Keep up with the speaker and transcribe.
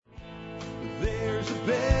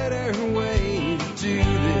better way to do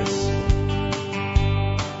this.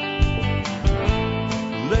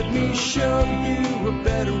 Let me show you a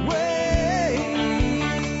better way.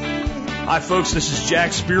 Hi, folks. This is Jack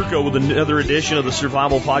Spirko with another edition of the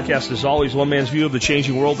Survival Podcast. As always, one man's view of the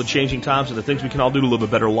changing world, the changing times, and the things we can all do to live a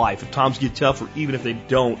better life. If times get tough, or even if they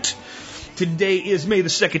don't. Today is May the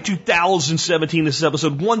 2nd, 2017. This is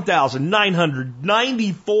episode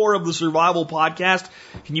 1994 of the Survival Podcast.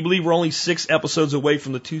 Can you believe we're only 6 episodes away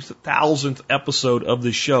from the 2000th episode of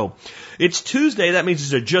this show? It's Tuesday. That means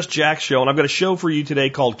it's a Just Jack show, and I've got a show for you today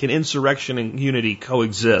called Can Insurrection and Unity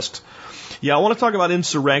Coexist? Yeah, I want to talk about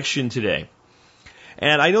insurrection today.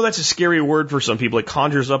 And I know that's a scary word for some people. It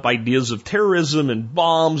conjures up ideas of terrorism and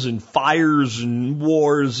bombs and fires and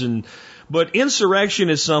wars but insurrection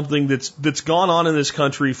is something that's gone on in this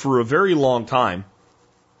country for a very long time.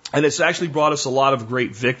 And it's actually brought us a lot of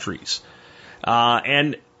great victories.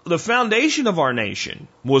 And the foundation of our nation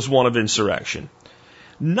was one of insurrection.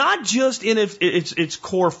 Not just in its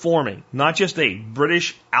core forming, not just a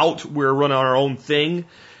British we're running our own thing,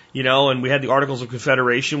 and we had the Articles of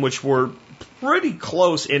Confederation, which were pretty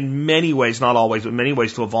close in many ways, not always, but many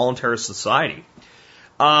ways to a voluntary society.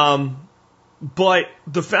 But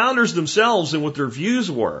the founders themselves and what their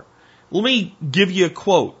views were. Let me give you a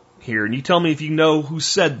quote here, and you tell me if you know who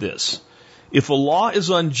said this. If a law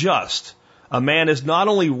is unjust, a man is not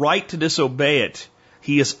only right to disobey it,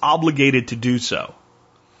 he is obligated to do so.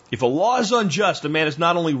 If a law is unjust, a man is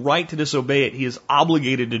not only right to disobey it, he is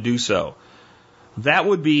obligated to do so. That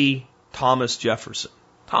would be Thomas Jefferson.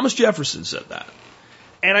 Thomas Jefferson said that.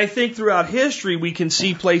 And I think throughout history we can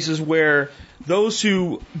see places where those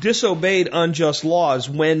who disobeyed unjust laws,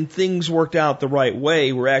 when things worked out the right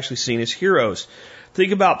way, were actually seen as heroes.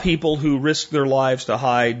 Think about people who risked their lives to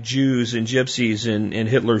hide Jews and gypsies in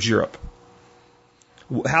Hitler's Europe.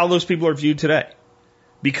 How those people are viewed today.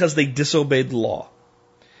 Because they disobeyed the law.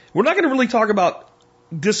 We're not going to really talk about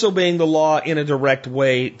disobeying the law in a direct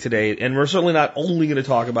way today, and we're certainly not only going to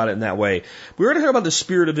talk about it in that way. We're going to talk about the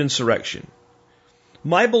spirit of insurrection.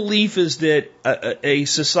 My belief is that a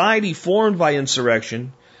society formed by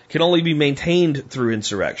insurrection can only be maintained through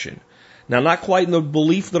insurrection. Now, not quite in the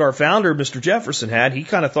belief that our founder, Mr. Jefferson, had. He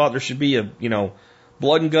kind of thought there should be a,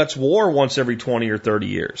 blood and guts war once every 20 or 30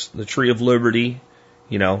 years. The tree of liberty,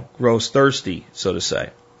 grows thirsty, so to say.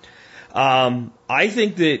 I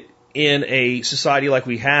think that in a society like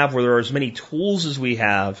we have, where there are as many tools as we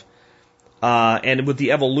have, and with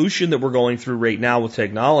the evolution that we're going through right now with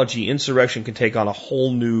technology, insurrection can take on a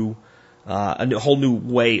whole new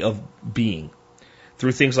way of being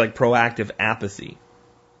through things like proactive apathy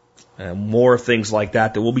and more things like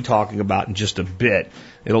that we'll be talking about in just a bit.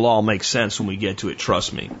 It'll all make sense when we get to it,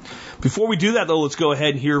 trust me. Before we do that, though, let's go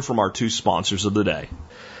ahead and hear from our 2 sponsors of the day.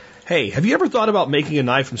 Hey, have you ever thought about making a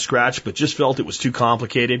knife from scratch but just felt it was too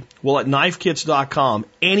complicated? Well, at knifekits.com,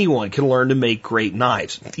 anyone can learn to make great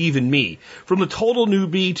knives, even me. From the total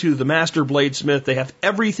newbie to the master bladesmith, they have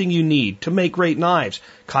everything you need to make great knives,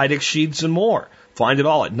 Kydex sheaths, and more. Find it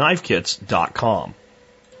all at knifekits.com.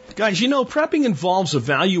 Guys, prepping involves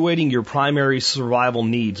evaluating your primary survival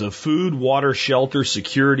needs of food, water, shelter,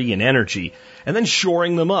 security, and energy, and then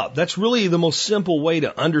shoring them up. That's really the most simple way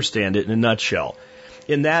to understand it in a nutshell.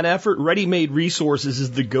 In that effort, Ready Made Resources is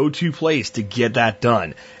the go-to place to get that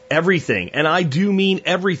done. Everything, and I do mean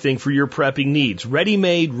everything for your prepping needs. Ready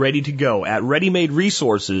Made, ready to go at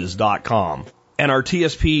ReadyMadeResources.com. And our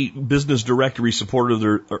TSP Business Directory supporter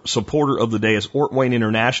of the day is Ortwayne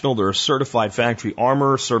International. They're a certified factory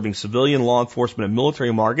armorer serving civilian, law enforcement, and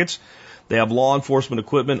military markets. They have law enforcement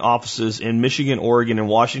equipment offices in Michigan, Oregon, and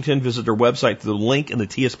Washington. Visit their website through the link in the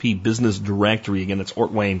TSP Business Directory. Again, it's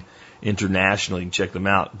Ortwayne International. You can check them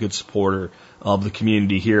out. Good supporter of the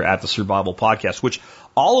community here at the Survival Podcast, which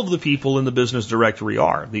all of the people in the business directory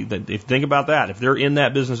are. If think about that. If they're in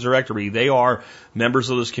that business directory, they are members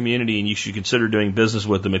of this community, and you should consider doing business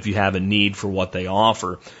with them if you have a need for what they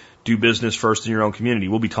offer. Do business first in your own community.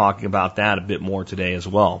 We'll be talking about that a bit more today as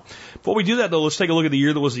well. Before we do that, though, let's take a look at the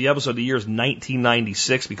year that was the episode. The year is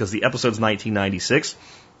 1996, because the episode's 1996.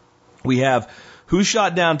 We have Who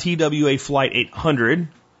Shot Down TWA Flight 800?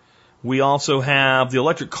 We also have The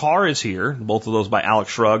Electric Car is Here, both of those by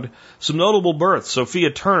Alex Shrugged. Some notable births. Sophia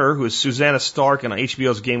Turner, who is Susanna Stark in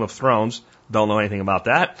HBO's Game of Thrones. Don't know anything about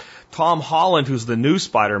that. Tom Holland, who's the new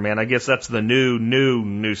Spider-Man. I guess that's the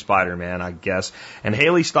new Spider-Man, I guess. And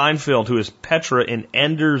Haley Steinfeld, who is Petra in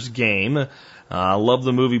Ender's Game. Love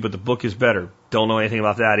the movie, but the book is better. Don't know anything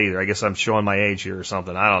about that either. I guess I'm showing my age here or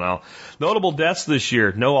something. I don't know. Notable deaths this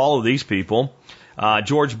year. Know all of these people.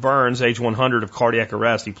 George Burns, age 100 of cardiac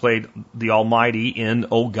arrest. He played the Almighty in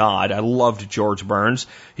Oh God. I loved George Burns.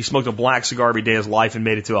 He smoked a black cigar every day of his life and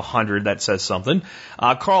made it to 100. That says something.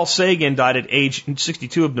 Carl Sagan died at age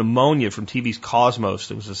 62 of pneumonia from TV's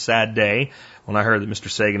Cosmos. It was a sad day when I heard that Mr.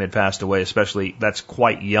 Sagan had passed away, especially that's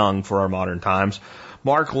quite young for our modern times.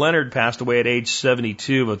 Mark Leonard passed away at age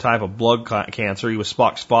 72 of a type of blood cancer. He was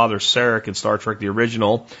Spock's father, Sarek, in Star Trek the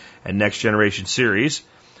original and Next Generation series.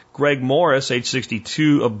 Greg Morris, age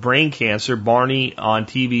 62, of brain cancer, Barney on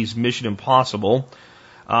TV's Mission Impossible.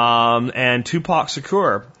 And Tupac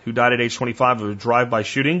Shakur, who died at age 25 of a drive-by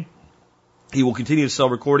shooting. He will continue to sell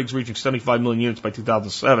recordings reaching 75 million units by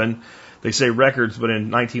 2007. They say records, but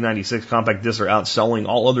in 1996, compact discs are outselling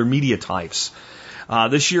all other media types.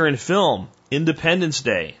 This year in film, Independence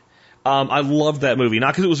Day. I loved that movie,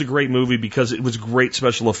 not because it was a great movie, because it was great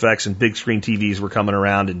special effects and big screen TVs were coming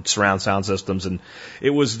around and surround sound systems, and it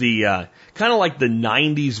was the kind of like the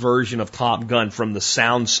 90s version of Top Gun from the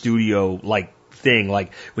sound studio like thing.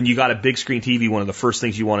 Like when you got a big screen TV, one of the first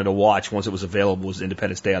things you wanted to watch once it was available was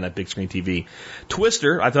Independence Day on that big screen TV.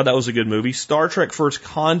 Twister, I thought that was a good movie. Star Trek First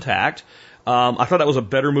Contact. I thought that was a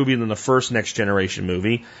better movie than the first Next Generation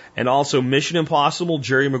movie. And also Mission Impossible,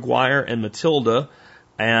 Jerry Maguire, and Matilda.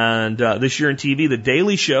 And this year in TV, The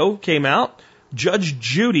Daily Show came out. Judge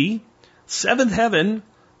Judy, Seventh Heaven,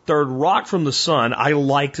 Third Rock from the Sun. I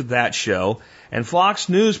liked that show. And Fox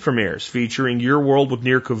News premieres featuring Your World with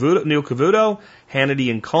Neil Cavuto, Hannity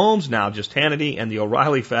and Combs, now just Hannity, and The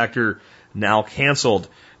O'Reilly Factor, now canceled.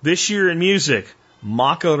 This year in music,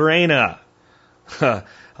 Macarena. I'm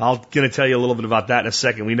going to tell you a little bit about that in a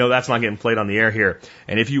second. We know that's not getting played on the air here.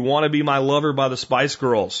 And If You Want to Be My Lover by the Spice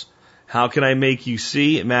Girls. How Can I Make You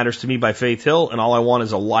See? It Matters to Me by Faith Hill. And All I Want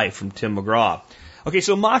Is a Life from Tim McGraw. Okay,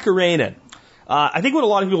 so Macarena. I think what a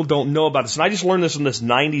lot of people don't know about this, and I just learned this in this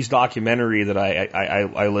 90s documentary that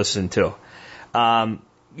I listened to.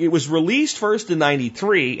 It was released first in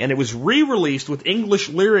 93, and it was re-released with English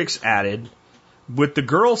lyrics added with the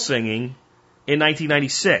girl singing in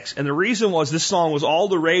 1996. And the reason was this song was all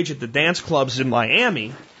the rage at the dance clubs in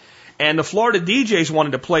Miami. And the Florida DJs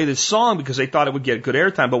wanted to play this song because they thought it would get good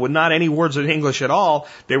airtime, but with not any words in English at all,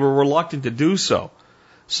 they were reluctant to do so.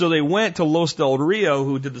 So they went to Los Del Rio,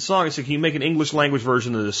 who did the song, and said, can you make an English language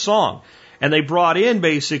version of this song? And they brought in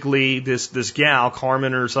basically this gal,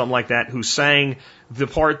 Carmen or something like that, who sang the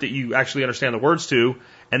part that you actually understand the words to,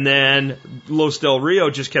 and then Los Del Rio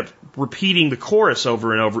just kept repeating the chorus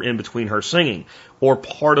over and over in between her singing, or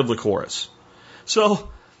part of the chorus. So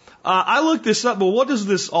I looked this up, but what does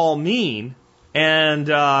this all mean? And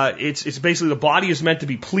it's basically the body is meant to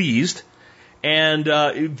be pleased. And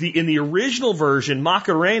in the original version,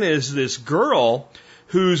 Macarena is this girl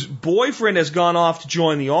whose boyfriend has gone off to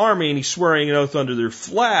join the army, and he's swearing an oath under their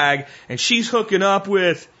flag, and she's hooking up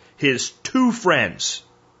with his two friends.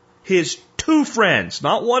 His two friends,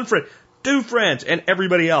 not one friend, two friends, and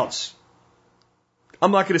everybody else.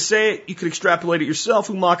 I'm not going to say it. You could extrapolate it yourself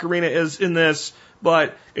who Macarena is in this,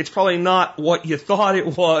 but it's probably not what you thought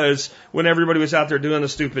it was when everybody was out there doing the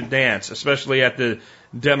stupid dance, especially at the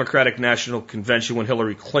Democratic National Convention when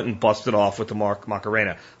Hillary Clinton busted off with the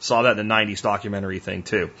Macarena. Saw that in the 90s documentary thing,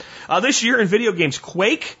 too. This year in video games,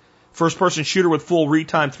 Quake, first-person shooter with full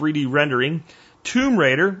real-time 3D rendering. Tomb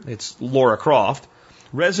Raider, it's Lara Croft.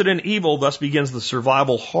 Resident Evil thus begins the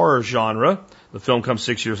survival horror genre. The film comes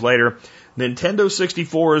 6 years later. Nintendo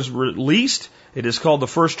 64 is released. It is called the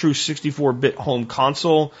first true 64-bit home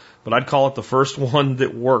console, but I'd call it the first one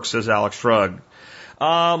that works, says Alex Shrugged.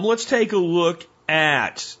 Let's take a look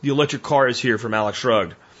at the electric car is here from Alex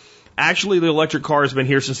Shrugged. Actually, the electric car has been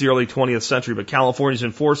here since the early 20th century, but California is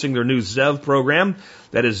enforcing their new ZEV program,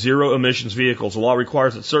 that is zero emissions vehicles. The law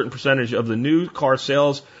requires that a certain percentage of the new car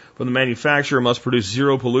sales from the manufacturer must produce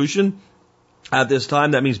zero pollution. At this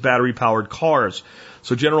time, that means battery-powered cars.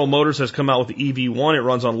 So General Motors has come out with the EV1. It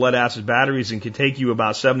runs on lead-acid batteries and can take you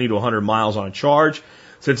about 70 to 100 miles on a charge.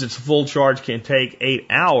 Since its full charge can take 8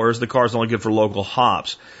 hours, the car is only good for local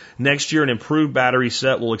hops. Next year, an improved battery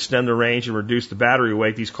set will extend the range and reduce the battery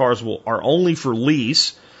weight. These cars are only for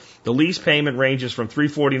lease. The lease payment ranges from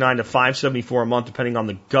 $349 to $574 a month, depending on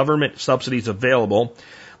the government subsidies available.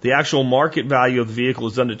 The actual market value of the vehicle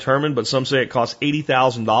is undetermined, but some say it costs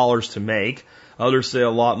 $80,000 to make. Others say a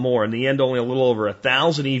lot more. In the end, only a little over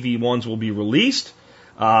 1,000 EV1s will be released.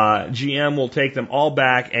 GM will take them all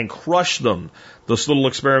back and crush them. This little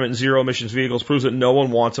experiment in zero emissions vehicles proves that no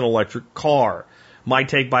one wants an electric car. My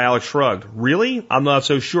take by Alex Shrugged. Really? I'm not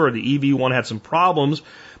so sure. The EV1 had some problems,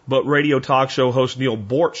 but radio talk show host Neil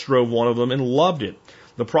Bortz drove one of them and loved it.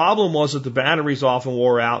 The problem was that the batteries often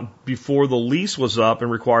wore out before the lease was up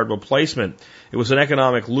and required replacement. It was an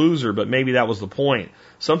economic loser, but maybe that was the point.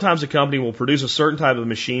 Sometimes a company will produce a certain type of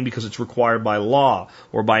machine because it's required by law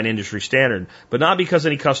or by an industry standard, but not because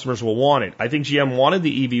any customers will want it. I think GM wanted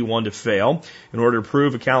the EV1 to fail in order to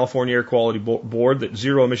prove a California Air Quality Board that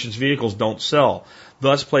zero emissions vehicles don't sell.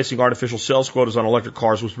 Thus, placing artificial sales quotas on electric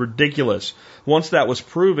cars was ridiculous. Once that was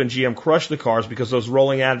proven, GM crushed the cars because those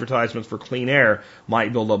rolling advertisements for clean air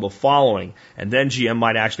might build up a following, and then GM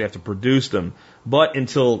might actually have to produce them. But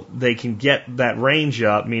until they can get that range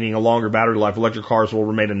up, meaning a longer battery life, electric cars will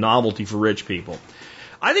remain a novelty for rich people.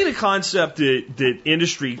 I think the concept that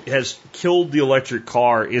industry has killed the electric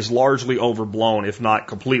car is largely overblown, if not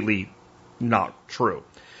completely not true.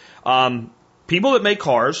 People that make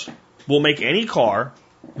cars will make any car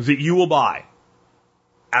that you will buy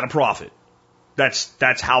at a profit.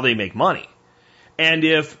 That's how they make money. And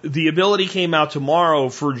if the ability came out tomorrow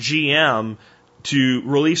for GM to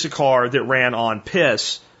release a car that ran on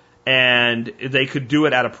piss and they could do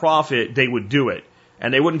it at a profit, they would do it.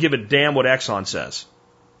 And they wouldn't give a damn what Exxon says.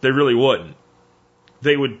 They really wouldn't.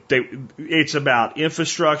 It's about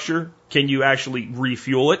infrastructure. Can you actually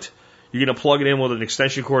refuel it? You're going to plug it in with an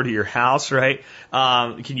extension cord to your house, right?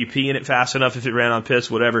 Can you pee in it fast enough if it ran on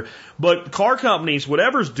piss, whatever. But car companies,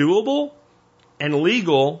 whatever's doable and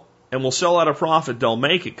legal and will sell at a profit, they'll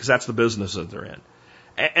make it because that's the business that they're in.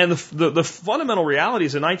 And the fundamental reality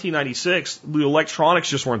is in 1996, the electronics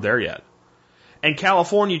just weren't there yet. And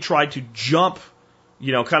California tried to jump,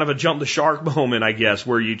 kind of a jump the shark moment, I guess,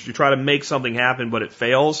 where you try to make something happen, but it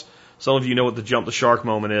fails. Some of you know what the jump the shark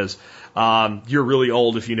moment is. You're really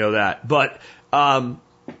old if you know that. But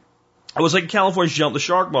it was like California's jump the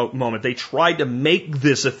shark moment. They tried to make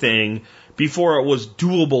this a thing before it was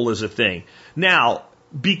doable as a thing. Now,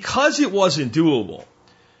 because it wasn't doable,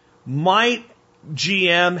 might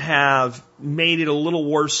GM have made it a little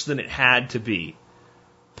worse than it had to be?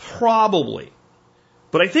 Probably.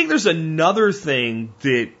 But I think there's another thing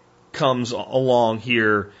that comes along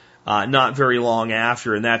here not very long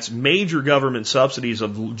after, and that's major government subsidies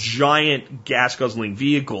of giant gas-guzzling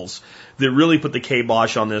vehicles that really put the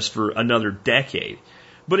kibosh on this for another decade.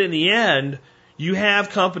 But in the end, you have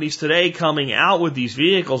companies today coming out with these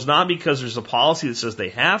vehicles not because there's a policy that says they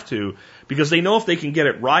have to, because they know if they can get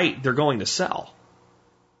it right, they're going to sell.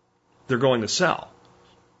 They're going to sell.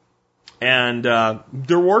 And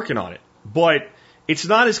they're working on it. But it's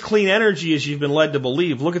not as clean energy as you've been led to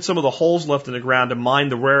believe. Look at some of the holes left in the ground to mine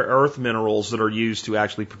the rare earth minerals that are used to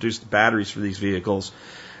actually produce the batteries for these vehicles.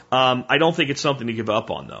 I don't think it's something to give up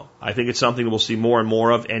on, though. I think it's something that we'll see more and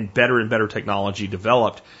more of and better technology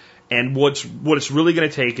developed. And what it's really going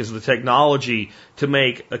to take is the technology to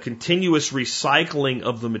make a continuous recycling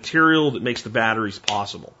of the material that makes the batteries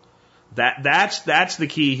possible. That's the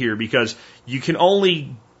key here, because you can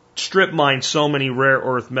only strip mine so many rare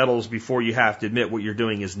earth metals before you have to admit what you're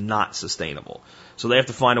doing is not sustainable. So they have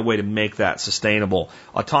to find a way to make that sustainable.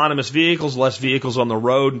 Autonomous vehicles, less vehicles on the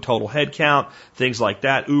road and total head count, things like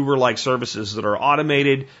that, Uber-like services that are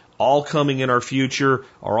automated, all coming in our future,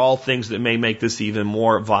 are all things that may make this even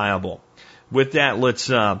more viable. With that, let's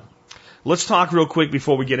talk real quick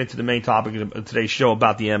before we get into the main topic of today's show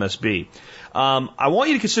about the MSB. I want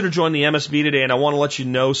you to consider joining the MSB today, and I want to let you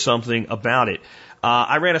know something about it.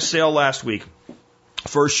 I ran a sale last week,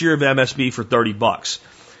 first year of MSB for $30.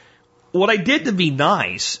 What I did to be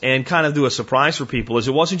nice and kind of do a surprise for people is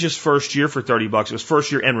it wasn't just first year for $30, it was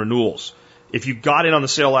first year and renewals. If you got in on the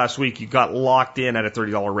sale last week, you got locked in at a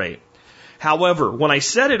 $30 rate. However, when I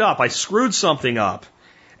set it up, I screwed something up,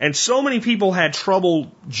 and so many people had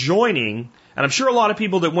trouble joining, and I'm sure a lot of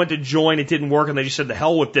people that went to join, it didn't work, and they just said, the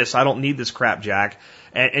hell with this, I don't need this crap, Jack,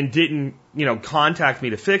 and didn't, contact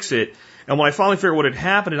me to fix it. And when I finally figured what had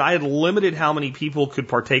happened, I had limited how many people could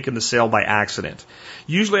partake in the sale by accident.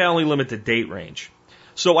 Usually I only limit the date range.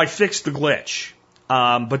 So I fixed the glitch.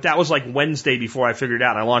 But that was like Wednesday before I figured it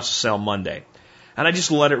out. I launched the sale Monday. And I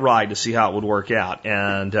just let it ride to see how it would work out.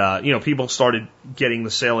 And, people started getting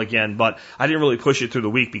the sale again, but I didn't really push it through the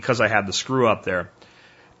week because I had the screw up there.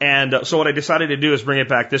 And so what I decided to do is bring it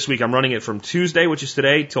back this week. I'm running it from Tuesday, which is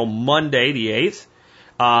today, till Monday, the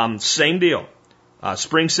 8th. Same deal.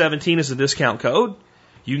 Spring 17 is the discount code.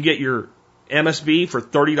 You can get your MSB for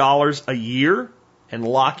 $30 a year and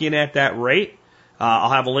lock in at that rate.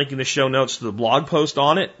 I'll have a link in the show notes to the blog post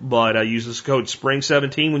on it, but use this code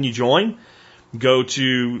SPRING17 when you join. Go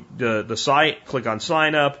to the site, click on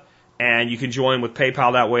sign up, and you can join with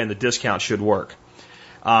PayPal that way, and the discount should work.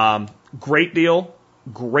 Great deal,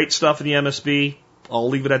 great stuff in the MSB. I'll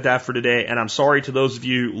leave it at that for today, and I'm sorry to those of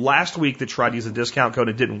you last week that tried to use a discount code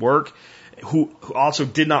and it didn't work. who also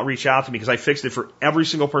did not reach out to me because I fixed it for every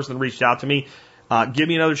single person that reached out to me. Give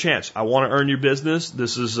me another chance. I want to earn your business.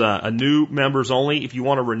 This is a new members only. If you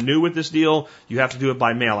want to renew with this deal, you have to do it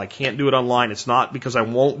by mail. I can't do it online. It's not because I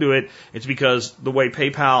won't do it. It's because the way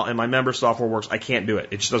PayPal and my member software works, I can't do it.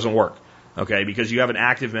 It just doesn't work. Okay, because you have an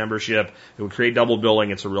active membership. It would create double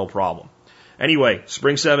billing. It's a real problem. Anyway,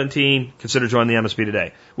 Spring 17, consider joining the MSP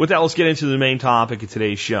today. With that, let's get into the main topic of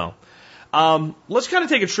today's show. Let's kind of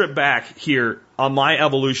take a trip back here on my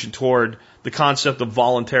evolution toward the concept of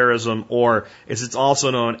voluntarism, or as it's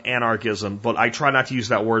also known, anarchism, but I try not to use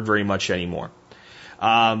that word very much anymore.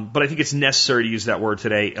 But I think it's necessary to use that word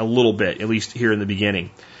today a little bit, at least here in the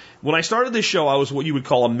beginning. When I started this show, I was what you would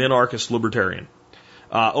call a minarchist libertarian.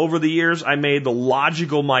 Over the years, I made the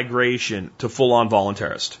logical migration to full-on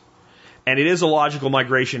voluntarist. And it is a logical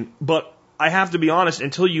migration, but I have to be honest,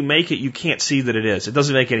 until you make it, you can't see that it is. It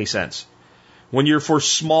doesn't make any sense. When you're for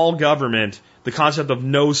small government, the concept of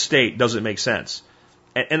no state doesn't make sense.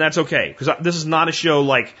 And that's okay, because this is not a show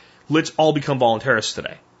like, let's all become voluntarists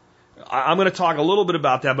today. I'm going to talk a little bit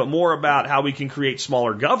about that, but more about how we can create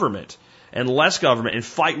smaller government and less government and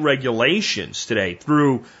fight regulations today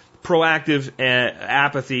through proactive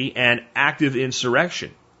apathy and active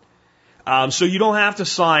insurrection. So you don't have to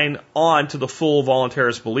sign on to the full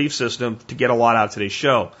voluntarist belief system to get a lot out of today's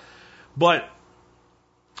show. But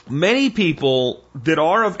many people that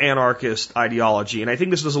are of anarchist ideology, and I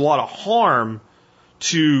think this does a lot of harm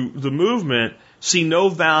to the movement, see no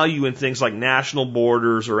value in things like national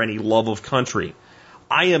borders or any love of country.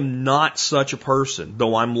 I am not such a person,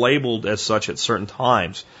 though I'm labeled as such at certain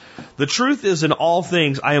times. The truth is, in all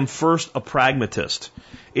things, I am first a pragmatist.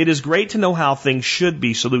 It is great to know how things should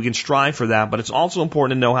be so that we can strive for that, but it's also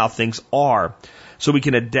important to know how things are so we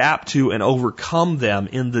can adapt to and overcome them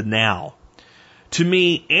in the now. To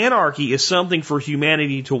me, anarchy is something for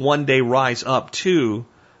humanity to one day rise up to,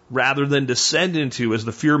 rather than descend into, as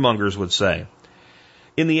the fearmongers would say.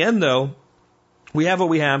 In the end, though, we have what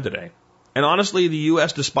we have today. And honestly, the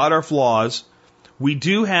U.S., despite our flaws, we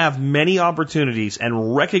do have many opportunities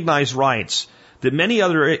and recognized rights that many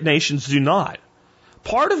other nations do not.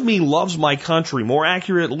 Part of me loves my country, more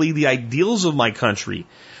accurately, the ideals of my country.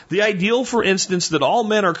 The ideal, for instance, that all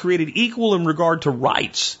men are created equal in regard to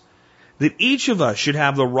rights. That each of us should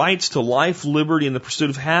have the rights to life, liberty, and the pursuit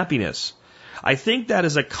of happiness. I think that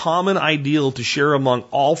is a common ideal to share among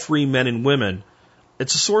all free men and women.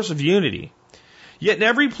 It's a source of unity. Yet in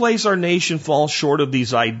every place our nation falls short of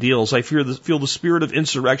these ideals, I feel the spirit of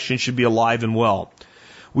insurrection should be alive and well.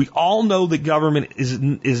 We all know that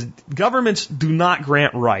governments do not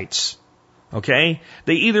grant rights. Okay?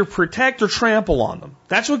 They either protect or trample on them.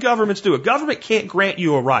 That's what governments do. A government can't grant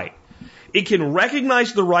you a right. It can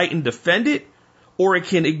recognize the right and defend it, or it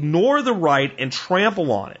can ignore the right and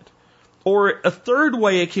trample on it. Or a third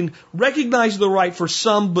way, it can recognize the right for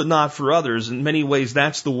some but not for others. In many ways,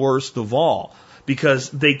 that's the worst of all, because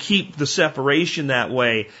they keep the separation that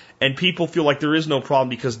way, and people feel like there is no problem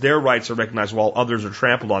because their rights are recognized while others are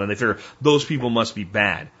trampled on, and they figure those people must be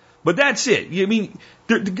bad. But that's it. I mean,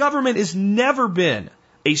 the government has never been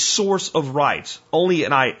a source of rights. Only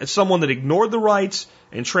someone that ignored the rights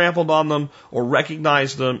and trampled on them, or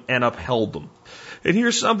recognized them and upheld them. And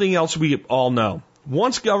here's something else we all know.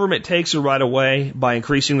 Once government takes a right away by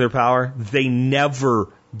increasing their power, they never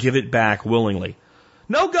give it back willingly.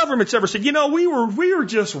 No government's ever said, we were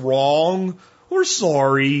just wrong. We're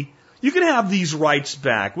sorry. You can have these rights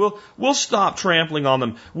back. We'll stop trampling on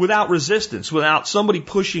them without resistance, without somebody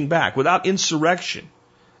pushing back, without insurrection.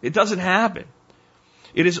 It doesn't happen.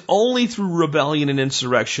 It is only through rebellion and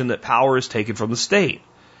insurrection that power is taken from the state.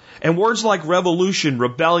 And words like revolution,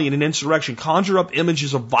 rebellion, and insurrection conjure up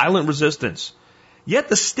images of violent resistance. Yet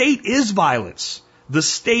the state is violence. The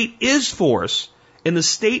state is force. And the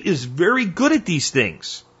state is very good at these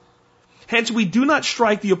things. Hence, we do not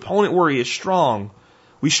strike the opponent where he is strong.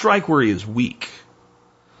 We strike where he is weak.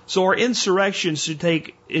 So our insurrection should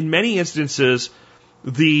take, in many instances,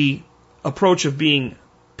 the approach of being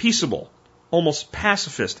peaceable, almost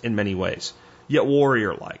pacifist in many ways, yet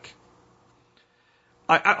warrior-like.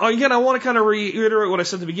 I want to kind of reiterate what I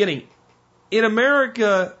said at the beginning. In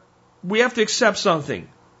America, we have to accept something.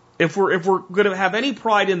 If we're going to have any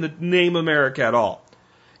pride in the name America at all.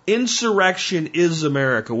 Insurrection is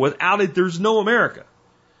America. Without it, there's no America.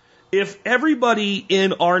 If everybody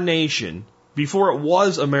in our nation, before it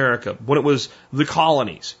was America, when it was the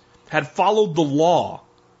colonies, had followed the law,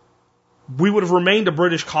 we would have remained a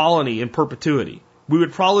British colony in perpetuity. We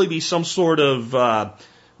would probably be some sort of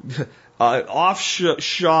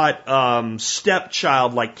offshot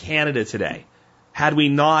stepchild like Canada today. had we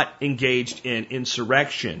not engaged in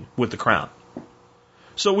insurrection with the crown.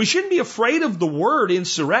 So we shouldn't be afraid of the word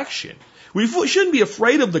insurrection. We shouldn't be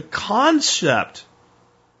afraid of the concept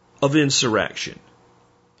of insurrection.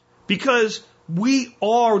 Because we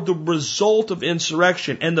are the result of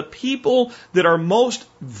insurrection. And the people that are most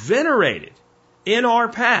venerated in our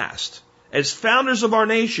past as founders of our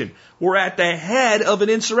nation were at the head of an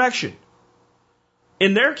insurrection.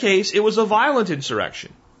 In their case, it was a violent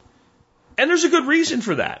insurrection. And there's a good reason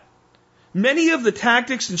for that. Many of the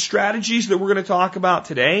tactics and strategies that we're going to talk about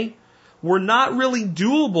today were not really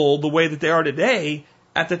doable the way that they are today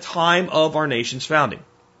at the time of our nation's founding.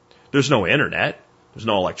 There's no internet. There's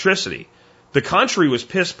no electricity. The country was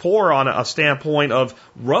piss poor on a standpoint of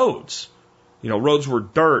roads. You know, roads were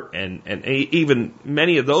dirt and even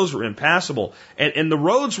many of those were impassable. And the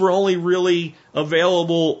roads were only really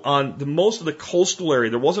available on most of the coastal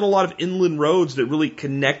area. There wasn't a lot of inland roads that really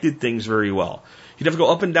connected things very well. You'd have to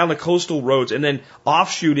go up and down the coastal roads and then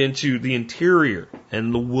offshoot into the interior,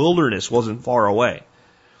 and the wilderness wasn't far away.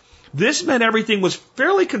 This meant everything was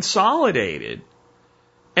fairly consolidated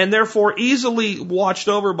and therefore easily watched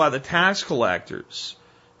over by the tax collectors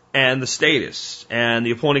and the statists and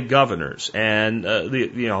the appointed governors and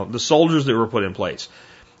the soldiers that were put in place.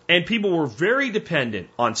 And people were very dependent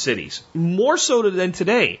on cities, more so than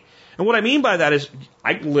today. And what I mean by that is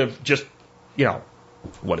I live just,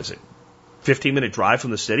 15-minute drive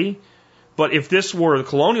from the city. But if this were the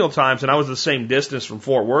colonial times and I was the same distance from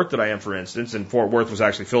Fort Worth that I am, for instance, and Fort Worth was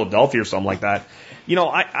actually Philadelphia or something like that,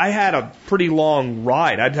 I had a pretty long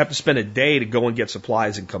ride. I'd have to spend a day to go and get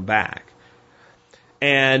supplies and come back.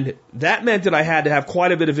 And that meant that I had to have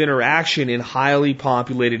quite a bit of interaction in highly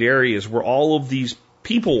populated areas where all of these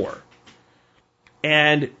people were.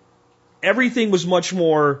 And everything was much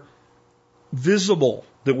more visible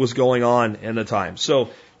that was going on in the time. So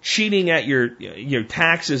cheating at your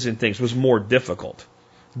taxes and things was more difficult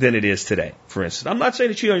than it is today, for instance. I'm not saying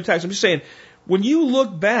to cheat on your taxes. I'm just saying when you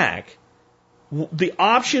look back, the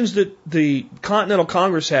options that the Continental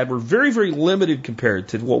Congress had were very, very limited compared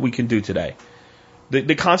to what we can do today.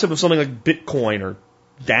 The concept of something like Bitcoin or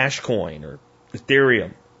Dashcoin or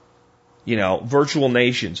Ethereum, virtual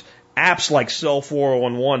nations, apps like Cell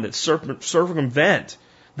 411 that circumvent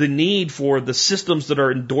the need for the systems that are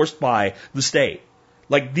endorsed by the state.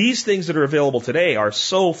 Like these things that are available today are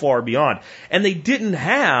so far beyond. And they didn't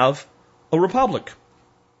have a republic.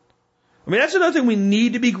 I mean, that's another thing we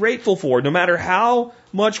need to be grateful for, no matter how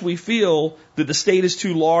much we feel that the state is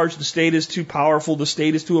too large, the state is too powerful, the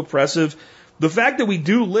state is too oppressive. The fact that we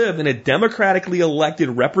do live in a democratically elected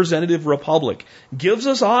representative republic gives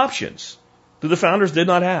us options that the founders did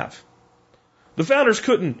not have. The founders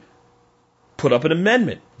couldn't put up an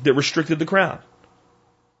amendment that restricted the crown.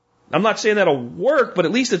 I'm not saying that'll work, but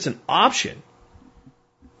at least it's an option.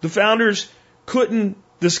 The founders couldn't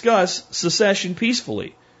discuss secession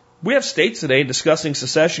peacefully. We have states today discussing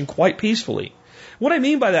secession quite peacefully. What I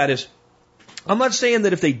mean by that is, I'm not saying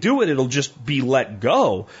that if they do it, it'll just be let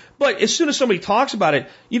go. But as soon as somebody talks about it,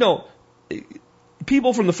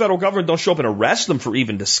 people from the federal government don't show up and arrest them for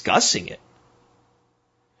even discussing it.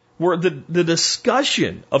 Where the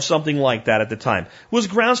discussion of something like that at the time was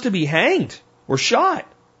grounds to be hanged or shot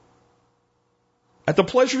at the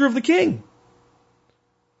pleasure of the king.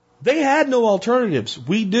 They had no alternatives.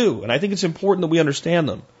 We do. And I think it's important that we understand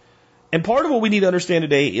them. And part of what we need to understand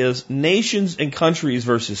today is nations and countries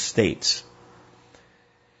versus states.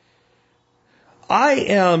 I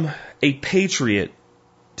am a patriot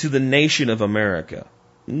to the nation of America,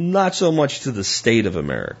 not so much to the state of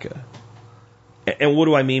America. And what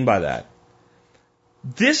do I mean by that?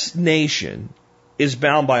 This nation is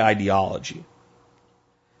bound by ideology.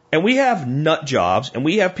 And we have nut jobs, and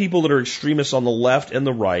we have people that are extremists on the left and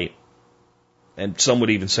the right, and some would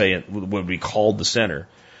even say it would be called the center.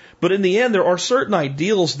 But in the end, there are certain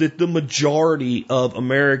ideals that the majority of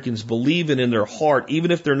Americans believe in their heart,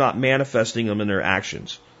 even if they're not manifesting them in their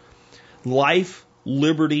actions. Life,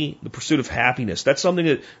 liberty, the pursuit of happiness. That's something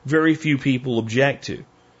that very few people object to.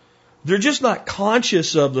 They're just not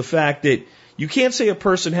conscious of the fact that you can't say a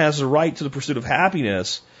person has a right to the pursuit of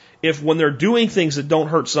happiness if when they're doing things that don't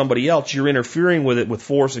hurt somebody else, you're interfering with it with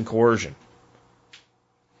force and coercion.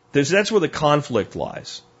 That's where the conflict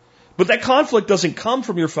lies. But that conflict doesn't come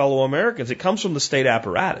from your fellow Americans. It comes from the state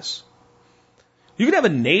apparatus. You can have a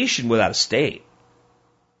nation without a state.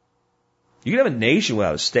 You can have a nation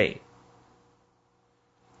without a state.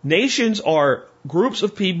 Nations are groups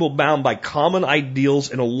of people bound by common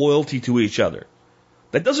ideals and a loyalty to each other.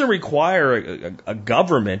 That doesn't require a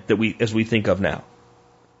government as we think of now.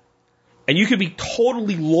 And you can be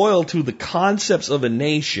totally loyal to the concepts of a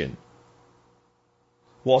nation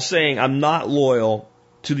while saying I'm not loyal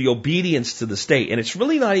to the obedience to the state. And it's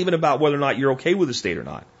really not even about whether or not you're okay with the state or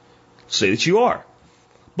not. Say that you are.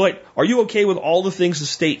 But are you okay with all the things the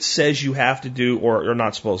state says you have to do or are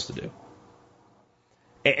not supposed to do?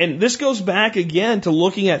 And this goes back again to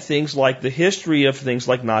looking at things like the history of things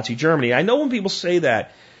like Nazi Germany. I know when people say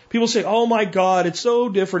that, people say, oh my God, it's so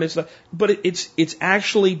different. It's not, but it's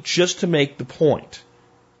actually just to make the point.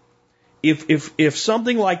 If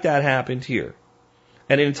something like that happened here,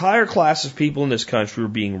 and an entire class of people in this country were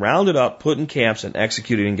being rounded up, put in camps, and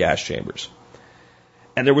executed in gas chambers,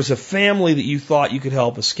 and there was a family that you thought you could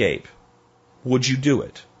help escape, would you do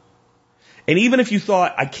it? And even if you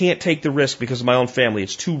thought, I can't take the risk because of my own family,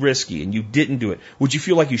 it's too risky, and you didn't do it, would you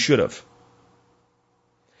feel like you should have?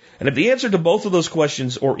 And if the answer to both of those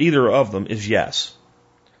questions, or either of them, is yes,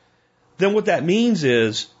 then what that means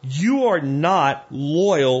is you are not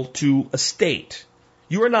loyal to a state.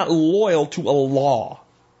 You are not loyal to a law.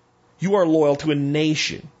 You are loyal to a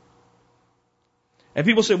nation. And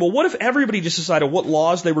people say, well, what if everybody just decided what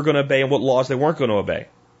laws they were going to obey and what laws they weren't going to obey?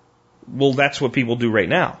 Well, that's what people do right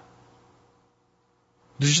now.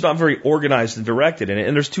 They're just not very organized and directed in it.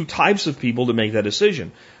 And there's two types of people that make that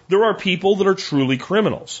decision. There are people that are truly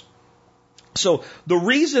criminals. So the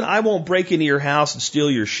reason I won't break into your house and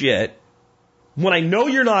steal your shit when I know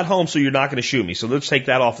you're not home, so you're not going to shoot me, so let's take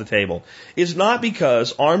that off the table, is not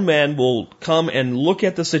because armed men will come and look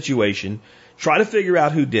at the situation, try to figure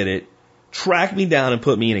out who did it, track me down and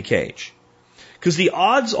put me in a cage. Because the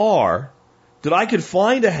odds are that I could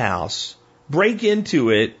find a house, break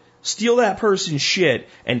into it, steal that person's shit,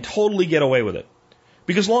 and totally get away with it.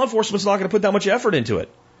 Because law enforcement's not going to put that much effort into it.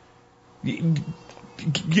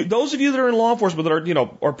 Those of you that are in law enforcement that are,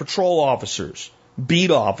 are patrol officers,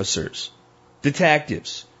 beat officers,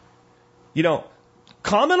 detectives,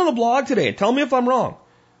 comment on the blog today and tell me if I'm wrong.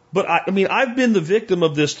 But I've been the victim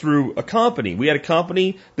of this through a company. We had a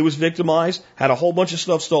company that was victimized, had a whole bunch of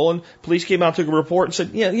stuff stolen. Police came out, took a report and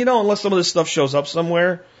said, unless some of this stuff shows up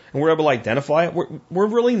somewhere and we're able to identify it, we're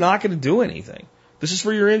really not going to do anything. This is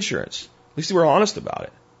for your insurance. At least we're honest about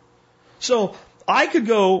it. So I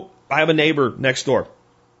have a neighbor next door.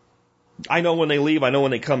 I know when they leave, I know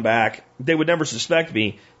when they come back. They would never suspect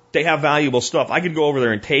me. They have valuable stuff. I could go over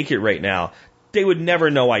there and take it right now. They would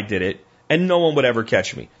never know I did it, and no one would ever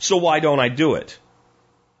catch me. So why don't I do it?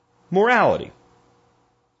 Morality.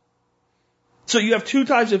 So you have two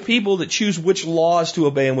types of people that choose which laws to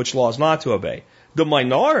obey and which laws not to obey. The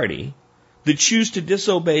minority that choose to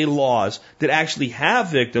disobey laws that actually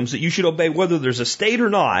have victims that you should obey whether there's a state or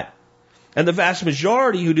not, and the vast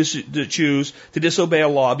majority who choose to disobey a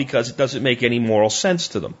law because it doesn't make any moral sense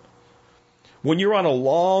to them. When you're on a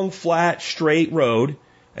long, flat, straight road,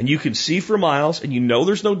 and you can see for miles, and you know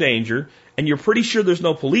there's no danger, and you're pretty sure there's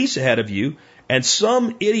no police ahead of you, and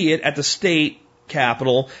some idiot at the state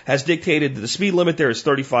capitol has dictated that the speed limit there is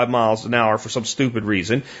 35 miles an hour for some stupid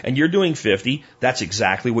reason, and you're doing 50, that's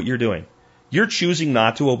exactly what you're doing. You're choosing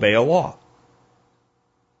not to obey a law.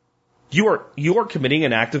 You are committing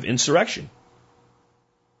an act of insurrection.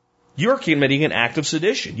 You're committing an act of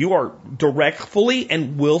sedition. You are directly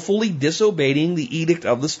and willfully disobeying the edict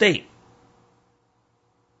of the state.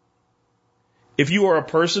 If you are a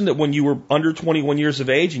person that when you were under 21 years of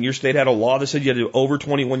age and your state had a law that said you had to be over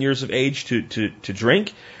 21 years of age to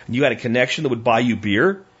drink, and you had a connection that would buy you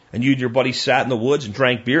beer, and you and your buddy sat in the woods and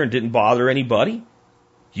drank beer and didn't bother anybody,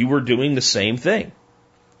 you were doing the same thing.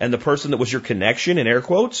 And the person that was your connection, in air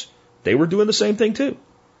quotes, they were doing the same thing too.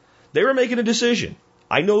 They were making a decision.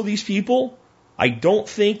 I know these people. I don't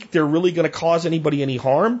think they're really going to cause anybody any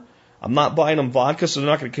harm. I'm not buying them vodka, so they're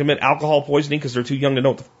not going to commit alcohol poisoning because they're too young to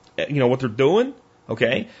know what they're doing.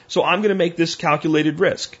 Okay, so I'm going to make this calculated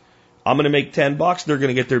risk. I'm going to make $10. They're going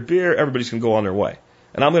to get their beer. Everybody's going to go on their way,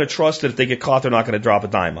 and I'm going to trust that if they get caught, they're not going to drop a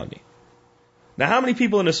dime on me. Now, how many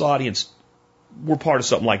people in this audience were part of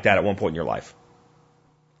something like that at one point in your life?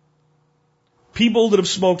 People that have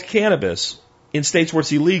smoked cannabis in states where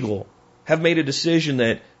it's illegal have made a decision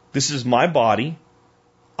that this is my body.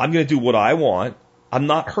 I'm going to do what I want. I'm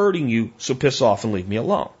not hurting you, so piss off and leave me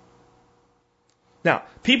alone. Now,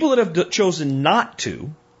 people that have chosen not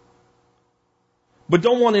to, but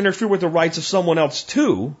don't want to interfere with the rights of someone else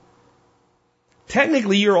too,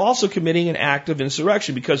 technically you're also committing an act of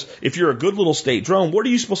insurrection, because if you're a good little state drone, what are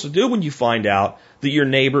you supposed to do when you find out that your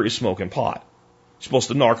neighbor is smoking pot? You're supposed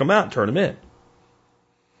to narc them out and turn them in.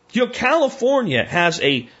 California has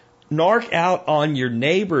a narc out on your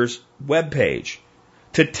neighbor's webpage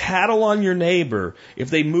to tattle on your neighbor if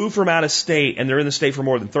they move from out of state and they're in the state for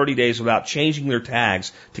more than 30 days without changing their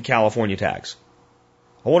tags to California tags.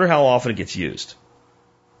 I wonder how often it gets used.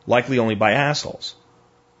 Likely only by assholes.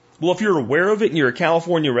 Well, if you're aware of it and you're a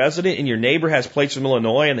California resident and your neighbor has plates from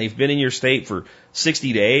Illinois and they've been in your state for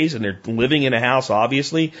 60 days and they're living in a house,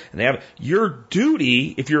 obviously, and they have your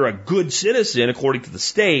duty, if you're a good citizen, according to the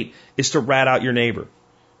state, is to rat out your neighbor.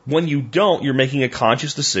 When you don't, you're making a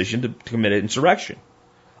conscious decision to commit an insurrection.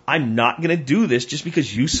 I'm not going to do this just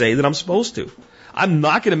because you say that I'm supposed to. I'm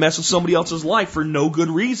not going to mess with somebody else's life for no good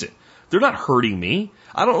reason. They're not hurting me.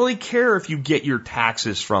 I don't really care if you get your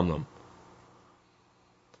taxes from them.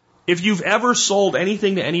 If you've ever sold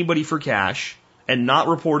anything to anybody for cash and not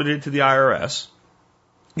reported it to the IRS,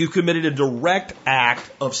 you've committed a direct act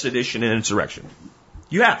of sedition and insurrection.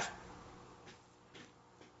 You have.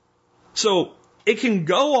 So it can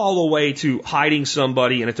go all the way to hiding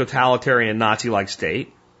somebody in a totalitarian Nazi-like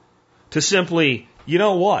state, to simply, you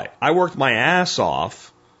know what, I worked my ass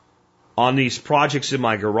off on these projects in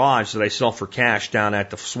my garage that I sell for cash down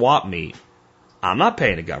at the swap meet. I'm not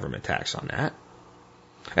paying a government tax on that.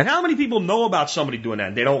 And how many people know about somebody doing that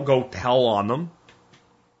and they don't go tell on them?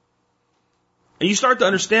 And you start to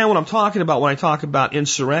understand what I'm talking about when I talk about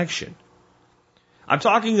insurrection. I'm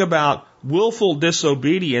talking about willful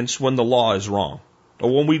disobedience when the law is wrong,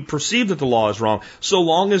 or when we perceive that the law is wrong, so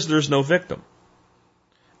long as there's no victim.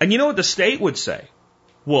 And you know what the state would say?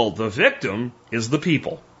 Well, the victim is the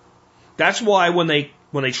people. That's why when they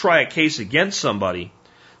try a case against somebody,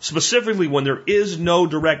 specifically when there is no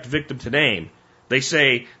direct victim to name, they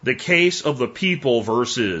say the case of the people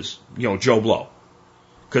versus, Joe Blow.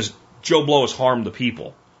 Because Joe Blow has harmed the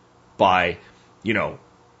people by,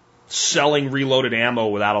 selling reloaded ammo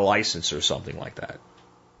without a license or something like that.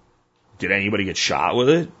 Did anybody get shot with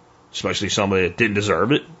it? Especially somebody that didn't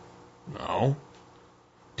deserve it? No.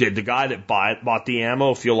 Did the guy that bought the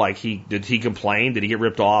ammo feel like did he complain? Did he get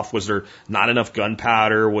ripped off? Was there not enough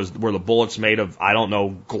gunpowder? Were the bullets made of,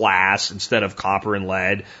 glass instead of copper and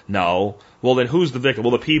lead? No. Well, then who's the victim?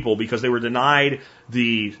 Well, the people, because they were denied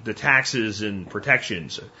the taxes and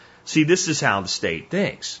protections. See, this is how the state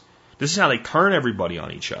thinks. This is how they turn everybody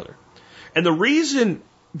on each other. And the reason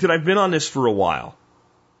that I've been on this for a while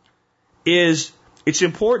is it's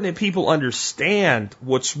important that people understand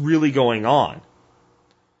what's really going on.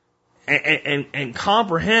 And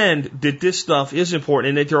comprehend that this stuff is important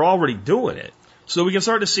and that they're already doing it. So we can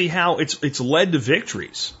start to see how it's led to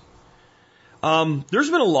victories. There's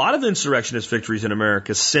been a lot of insurrectionist victories in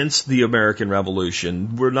America since the American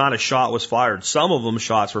Revolution, where not a shot was fired. Some of them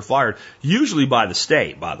shots were fired, usually by the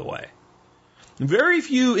state, by the way. Very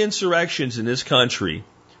few insurrections in this country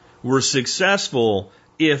were successful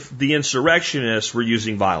if the insurrectionists were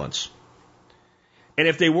using violence. And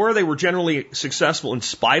if they were generally successful in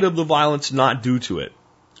spite of the violence, not due to it.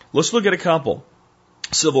 Let's look at a couple.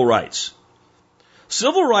 Civil rights.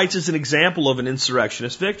 Civil rights is an example of an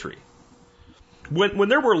insurrectionist victory. When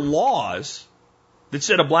there were laws that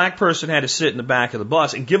said a black person had to sit in the back of the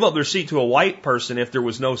bus and give up their seat to a white person if there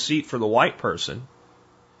was no seat for the white person,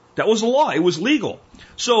 that was a law. It was legal.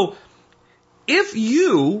 So if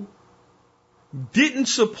you didn't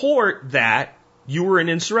support that, you were an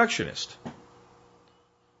insurrectionist.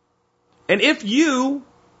 And if you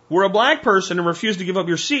were a black person and refused to give up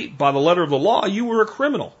your seat by the letter of the law, you were a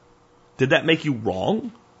criminal. Did that make you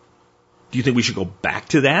wrong? Do you think we should go back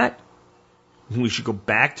to that? Do you think we should go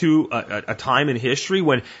back to a time in history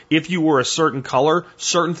when if you were a certain color,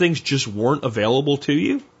 certain things just weren't available to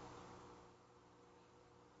you?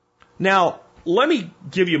 Now, let me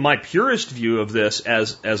give you my purest view of this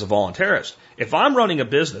as a voluntarist. If I'm running a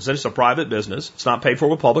business, and it's a private business, it's not paid for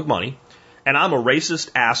with public money, and I'm a racist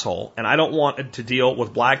asshole, and I don't want to deal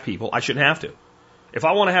with black people, I shouldn't have to. If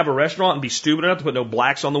I want to have a restaurant and be stupid enough to put no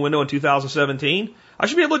blacks on the window in 2017, I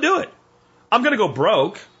should be able to do it. I'm going to go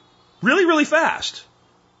broke really, really fast.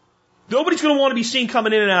 Nobody's going to want to be seen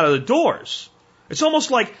coming in and out of the doors. It's almost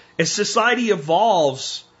like as society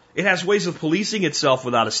evolves, it has ways of policing itself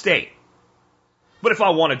without a state. But if I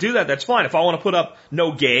want to do that, that's fine. If I want to put up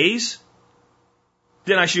no gays,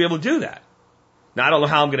 then I should be able to do that. Now, I don't know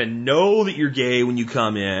how I'm going to know that you're gay when you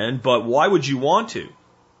come in, but why would you want to?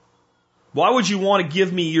 Why would you want to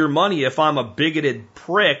give me your money if I'm a bigoted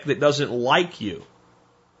prick that doesn't like you?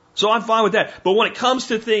 So I'm fine with that. But when it comes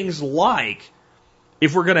to things like,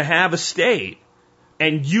 if we're going to have a state,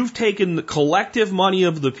 and you've taken the collective money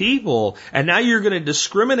of the people, and now you're going to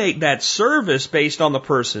discriminate that service based on the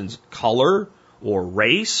person's color or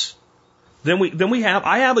race, then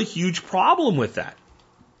I have a huge problem with that.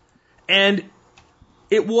 And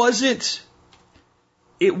it wasn't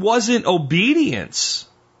obedience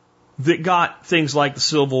that got things like the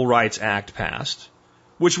Civil Rights Act passed.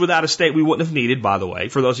 which without a state we wouldn't have needed, by the way.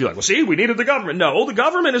 For those of you like, well, see, we needed the government. No, the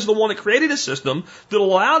government is the one that created a system that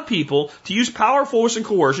allowed people to use power, force, and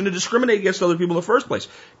coercion to discriminate against other people in the first place.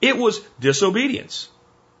 It was disobedience.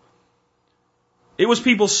 It was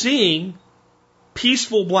people seeing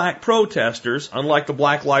peaceful black protesters, unlike the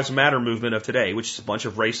Black Lives Matter movement of today, which is a bunch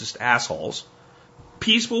of racist assholes,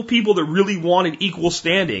 peaceful people that really wanted equal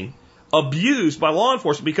standing, abused by law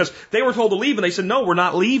enforcement because they were told to leave and they said, no, we're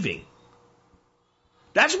not leaving.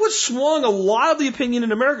 That's what swung a lot of the opinion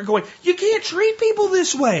in America going, you can't treat people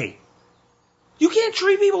this way. You can't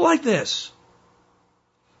treat people like this.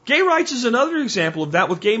 Gay rights is another example of that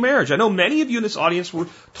with gay marriage. I know many of you in this audience were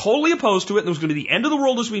totally opposed to it and it was going to be the end of the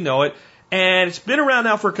world as we know it. And it's been around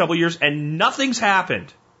now for a couple of years and nothing's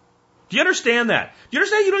happened. Do you understand that? Do you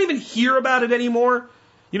understand you don't even hear about it anymore?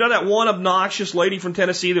 You know that one obnoxious lady from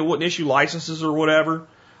Tennessee that wouldn't issue licenses or whatever?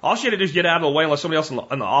 All she had to do is get out of the way and let somebody else in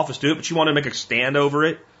the office do it, but she wanted to make a stand over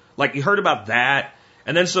it. Like, you heard about that,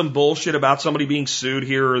 and then some bullshit about somebody being sued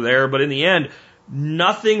here or there, but in the end,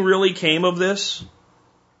 nothing really came of this.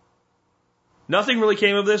 Nothing really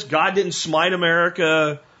came of this. God didn't smite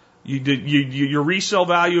America. Your resale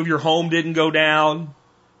value of your home didn't go down.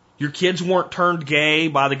 Your kids weren't turned gay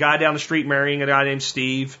by the guy down the street marrying a guy named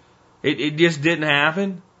Steve. It just didn't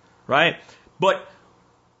happen, right? But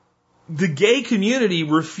the gay community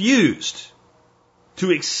refused to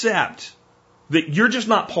accept that you're just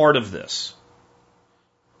not part of this.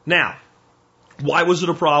 Now, why was it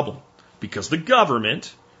a problem? Because the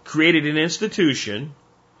government created an institution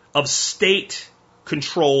of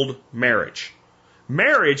state-controlled marriage.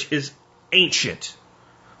 Marriage is ancient.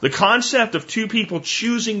 The concept of two people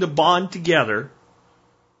choosing to bond together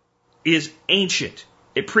is ancient.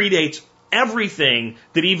 It predates everything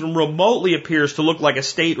that even remotely appears to look like a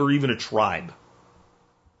state or even a tribe.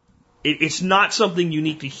 It's not something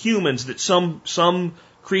unique to humans that some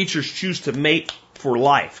creatures choose to mate for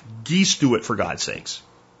life. Geese do it, for God's sakes.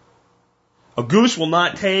 A goose will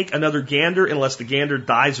not take another gander unless the gander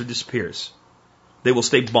dies or disappears. They will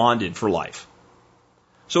stay bonded for life.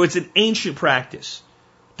 So it's an ancient practice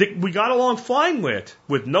that we got along fine with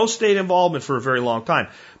no state involvement for a very long time.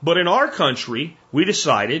 But in our country, we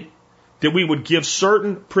decided that we would give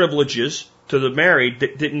certain privileges to the married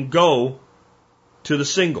that didn't go to the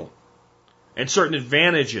single, and certain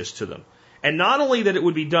advantages to them. And not only that it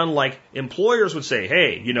would be done like employers would say,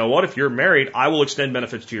 hey, you know what, if you're married, I will extend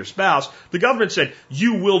benefits to your spouse. The government said,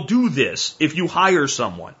 you will do this if you hire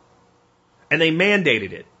someone. And they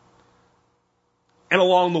mandated it. And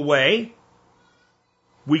along the way,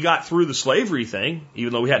 we got through the slavery thing,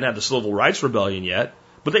 even though we hadn't had the Civil Rights Rebellion yet.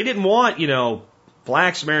 But they didn't want,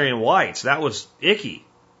 blacks marrying whites. That was icky.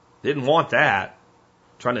 Didn't want that.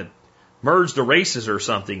 Trying to merge the races or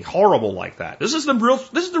something horrible like that. This is the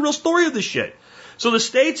real story of this shit. So the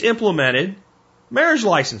states implemented marriage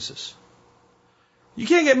licenses. You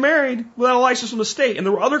can't get married without a license from the state. And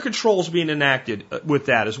there were other controls being enacted with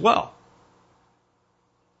that as well.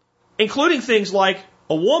 Including things like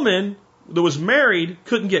a woman that was married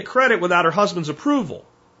couldn't get credit without her husband's approval.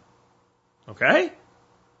 Okay?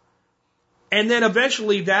 And then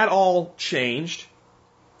eventually that all changed.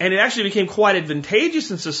 And it actually became quite advantageous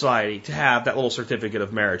in society to have that little certificate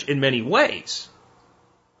of marriage in many ways.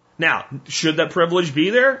 Now, should that privilege be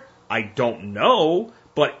there? I don't know,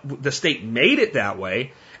 but the state made it that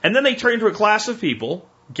way. And then they turned to a class of people,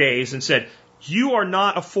 gays, and said, you are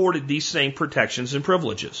not afforded these same protections and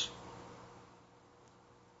privileges.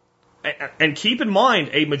 And keep in mind,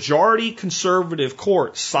 a majority conservative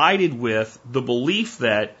court sided with the belief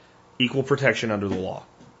that equal protection under the law.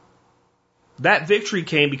 That victory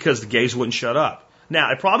came because the gays wouldn't shut up.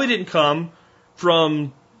 Now, it probably didn't come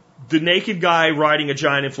from the naked guy riding a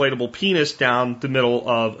giant inflatable penis down the middle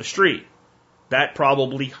of a street. That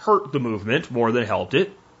probably hurt the movement more than helped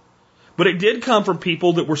it. But it did come from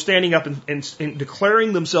people that were standing up and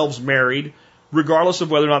declaring themselves married, regardless of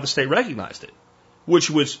whether or not the state recognized it,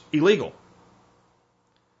 which was illegal.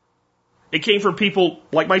 It came from people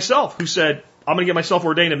like myself who said, I'm going to get myself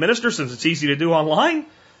ordained a minister since it's easy to do online.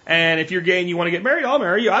 And if you're gay and you want to get married, I'll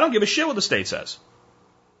marry you. I don't give a shit what the state says.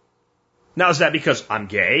 Now, is that because I'm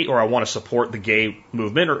gay or I want to support the gay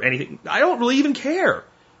movement or anything? I don't really even care.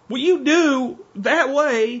 What you do that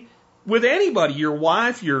way with anybody, your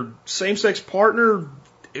wife, your same-sex partner,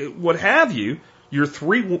 what have you, your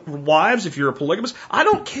three wives, if you're a polygamist, I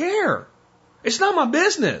don't care. It's not my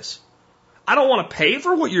business. I don't want to pay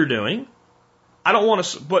for what you're doing. I don't want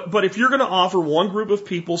to, but if you're going to offer one group of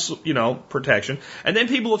people, protection, and then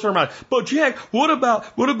people will turn around, but Jack, what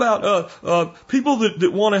about people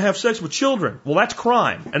that want to have sex with children? Well, that's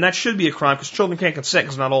crime, and that should be a crime because children can't consent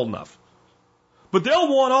because they're not old enough. But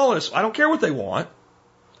they'll want all this. I don't care what they want.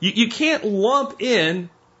 You can't lump in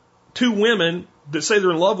two women that say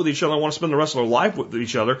they're in love with each other and want to spend the rest of their life with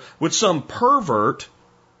each other with some pervert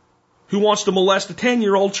who wants to molest a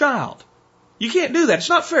 10-year-old child. You can't do that. It's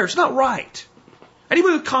not fair. It's not right.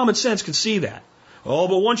 Anybody with common sense can see that. Oh,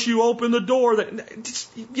 but once you open the door,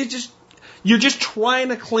 you're just trying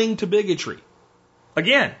to cling to bigotry.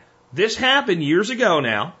 Again, this happened years ago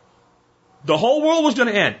now. The whole world was going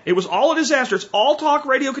to end. It was all a disaster. It's all talk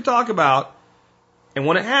radio could talk about. And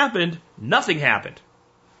when it happened, nothing happened.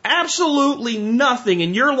 Absolutely nothing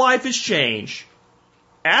in your life has changed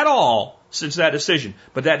at all since that decision.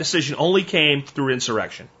 But that decision only came through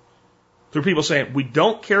insurrection. Through people saying, we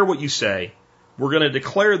don't care what you say. We're going to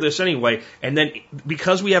declare this anyway. And then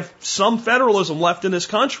because we have some federalism left in this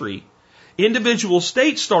country, individual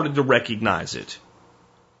states started to recognize it.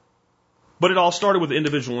 But it all started with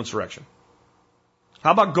individual insurrection.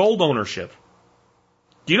 How about gold ownership?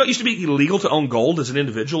 Do you know it used to be illegal to own gold as an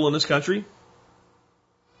individual in this country?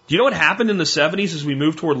 Do you know what happened in the 70s as we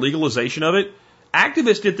moved toward legalization of it?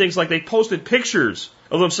 Activists did things like they posted pictures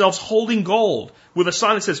of themselves holding gold with a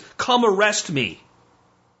sign that says, "Come arrest me."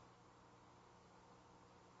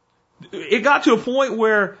 It got to a point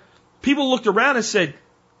where people looked around and said,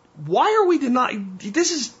 why are we denying?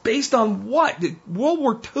 This is based on what? World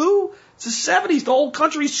War II? It's the 70s. The whole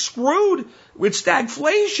country's screwed with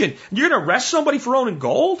stagflation. You're going to arrest somebody for owning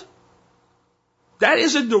gold? That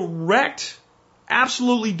is a direct,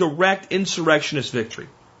 absolutely direct insurrectionist victory.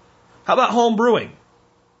 How about home brewing?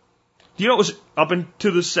 Do you know it was up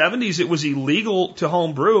into the 70s it was illegal to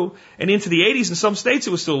home brew, and into the 80s in some states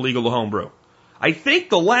it was still illegal to home brew. I think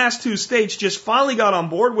the last two states just finally got on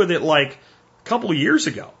board with it like a couple of years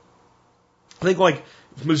ago. I think like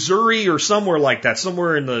Missouri or somewhere like that,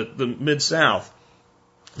 somewhere in the Mid-South.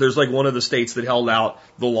 There's like one of the states that held out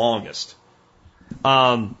the longest.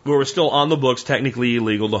 Where it was still on the books, technically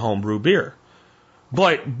illegal to homebrew beer.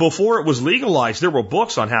 But before it was legalized, there were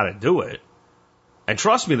books on how to do it. And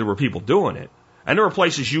trust me, there were people doing it. And there were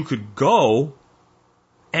places you could go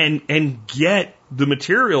and get the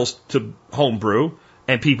materials to homebrew,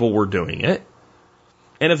 and people were doing it.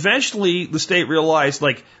 And eventually the state realized,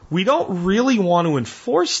 like, we don't really want to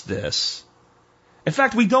enforce this. In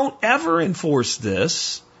fact, we don't ever enforce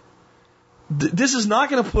this. This is not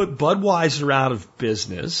going to put Budweiser out of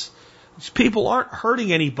business. These people aren't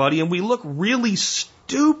hurting anybody, and we look really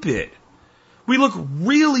stupid. We look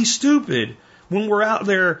really stupid when we're out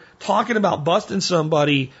there talking about busting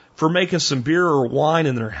somebody for making some beer or wine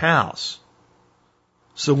in their house.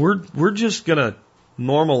 So we're just going to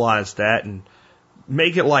normalize that and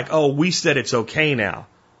make it like, oh, we said it's okay now.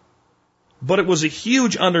 But it was a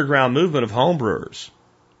huge underground movement of homebrewers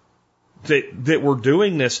that were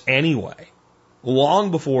doing this anyway,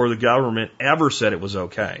 long before the government ever said it was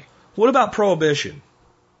okay. What about prohibition?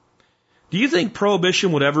 Do you think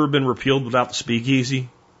prohibition would ever have been repealed without the speakeasy?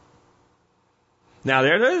 Now,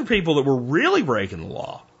 there are people that were really breaking the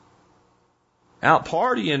law. Out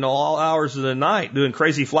partying all hours of the night, doing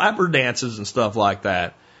crazy flapper dances and stuff like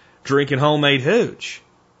that, drinking homemade hooch.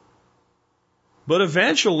 But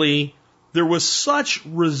eventually, there was such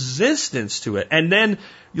resistance to it. And then,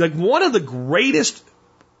 like, one of the greatest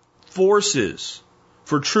forces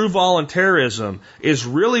for true voluntarism is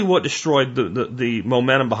really what destroyed the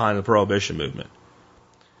momentum behind the prohibition movement.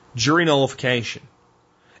 Jury nullification.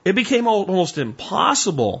 It became almost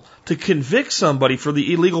impossible to convict somebody for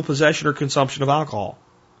the illegal possession or consumption of alcohol.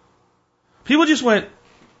 People just went,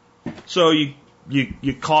 so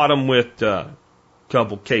you caught him with a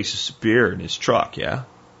couple cases of beer in his truck, yeah?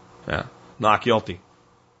 Yeah, not guilty.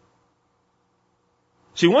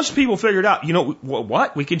 See, once people figured out, you know,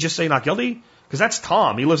 what? We can just say not guilty? Because that's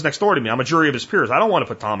Tom. He lives next door to me. I'm a jury of his peers. I don't want to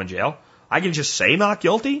put Tom in jail. I can just say not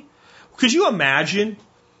guilty? Could you imagine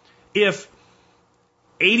if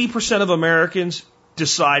 80% of Americans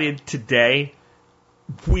decided today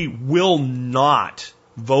we will not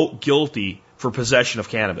vote guilty for possession of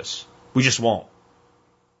cannabis? We just won't.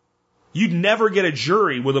 You'd never get a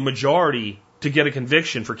jury with a majority to get a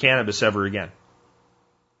conviction for cannabis ever again.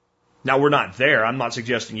 Now, we're not there. I'm not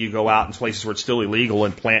suggesting you go out in places where it's still illegal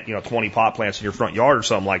and plant, 20 pot plants in your front yard or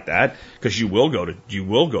something like that, because you will go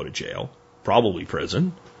to jail, probably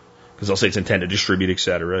prison, because they'll say it's intended to distribute,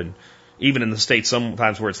 etc. And even in the states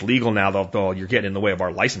sometimes where it's legal now, they'll you're getting in the way of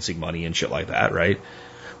our licensing money and shit like that, right?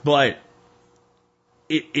 But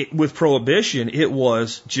with prohibition, it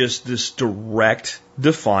was just this direct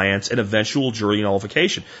defiance and eventual jury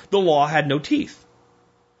nullification. The law had no teeth.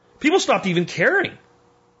 People stopped even caring.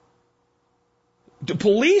 The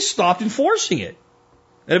police stopped enforcing it.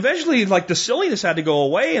 And eventually, like, the silliness had to go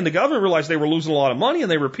away, and the government realized they were losing a lot of money, and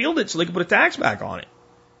they repealed it so they could put a tax back on it.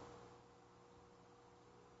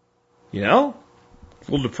 You know?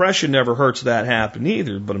 Well, depression never hurts that happen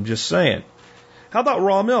either, but I'm just saying. How about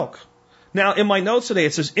raw milk? Now, in my notes today,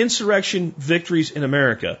 it says insurrection victories in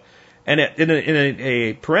America. And in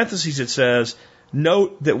a parentheses, it says,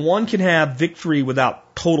 note that one can have victory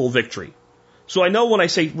without total victory. So I know when I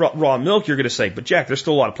say raw milk, you're going to say, but Jack, there's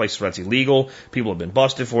still a lot of places where that's illegal. People have been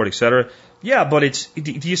busted for it, etc. Yeah, but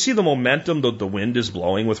do you see the momentum that the wind is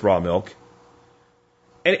blowing with raw milk?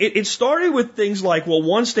 And it started with things like, well,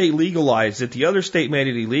 one state legalized it, the other state made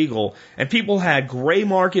it illegal, and people had gray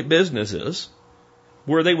market businesses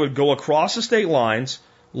where they would go across the state lines,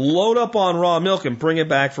 load up on raw milk, and bring it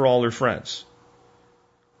back for all their friends.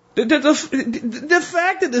 The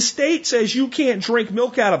fact that the state says you can't drink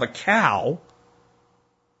milk out of a cow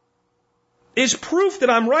is proof that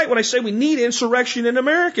I'm right when I say we need insurrection in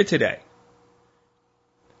America today.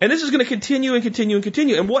 And this is going to continue and continue and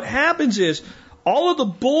continue. And what happens is, all of the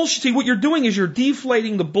bullshit, see, what you're doing is you're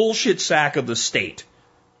deflating the bullshit sack of the state.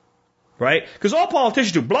 Right? Because all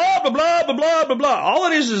politicians do blah, blah, blah, blah, blah, blah, blah. All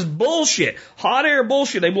it is bullshit. Hot air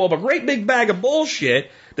bullshit. They blow up a great big bag of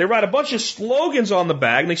bullshit. They write a bunch of slogans on the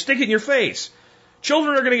bag and they stick it in your face.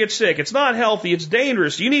 Children are going to get sick. It's not healthy. It's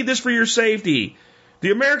dangerous. You need this for your safety.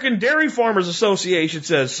 The American Dairy Farmers Association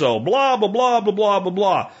says so. Blah, blah, blah, blah, blah, blah,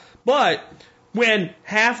 blah. But when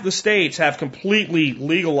half the states have completely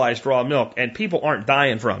legalized raw milk and people aren't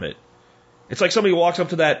dying from it, it's like somebody walks up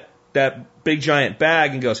to that big giant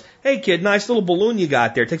bag and goes, hey kid, nice little balloon you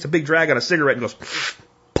got there. Takes a big drag on a cigarette and goes,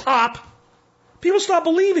 pop. People stop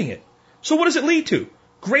believing it. So what does it lead to?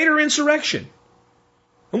 Greater insurrection.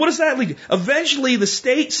 And what does that lead to? Eventually the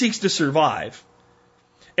state seeks to survive.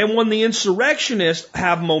 And when the insurrectionists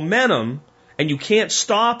have momentum and you can't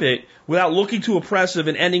stop it without looking too oppressive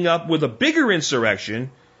and ending up with a bigger insurrection,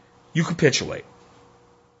 you capitulate.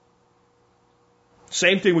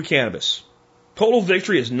 Same thing with cannabis. Total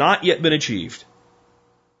victory has not yet been achieved.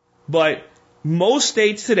 But most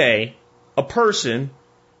states today, a person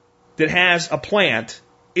that has a plant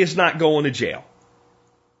is not going to jail.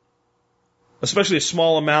 Especially a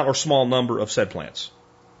small amount or small number of said plants.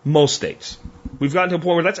 Most states. We've gotten to a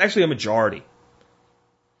point where that's actually a majority.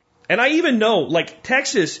 And I even know, like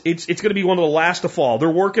Texas, it's going to be one of the last to fall. They're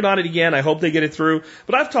working on it again. I hope they get it through.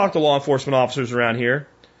 But I've talked to law enforcement officers around here. And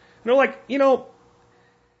they're like, you know,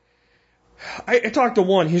 I talked to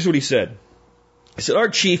one. Here's what he said. He said, our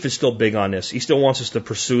chief is still big on this. He still wants us to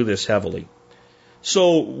pursue this heavily.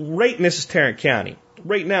 So right, and this is Tarrant County.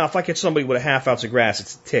 Right now, if I catch somebody with a half ounce of grass,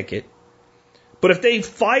 it's a ticket. But if they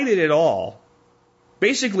fight it at all,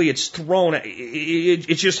 basically it's thrown,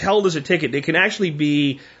 it's just held as a ticket. It can actually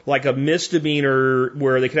be like a misdemeanor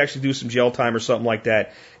where they could actually do some jail time or something like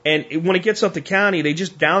that. And when it gets up to county, they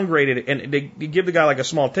just downgrade it and they give the guy like a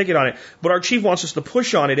small ticket on it. But our chief wants us to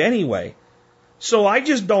push on it anyway. So I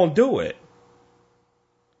just don't do it.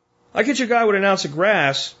 I catch a guy with an ounce of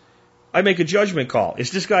grass, I make a judgment call. Is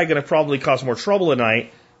this guy going to probably cause more trouble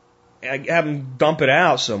tonight? I have him dump it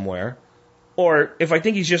out somewhere. Or if I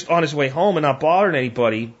think he's just on his way home and not bothering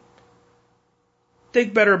anybody,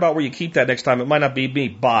 think better about where you keep that next time. It might not be me.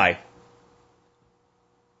 Bye.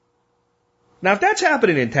 Now, if that's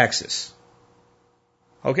happening in Texas,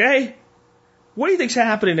 okay, what do you think's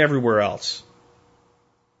happening everywhere else?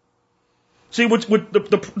 See,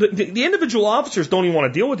 the individual officers don't even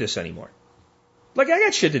want to deal with this anymore. Like, I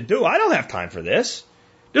got shit to do. I don't have time for this.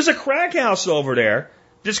 There's a crack house over there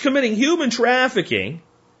that's committing human trafficking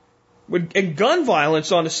and gun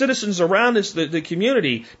violence on the citizens around the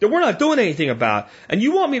community that we're not doing anything about. And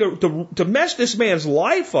you want me to mess this man's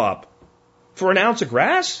life up for an ounce of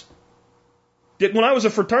grass? When I was a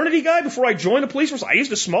fraternity guy, before I joined the police force, I used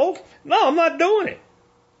to smoke? No, I'm not doing it.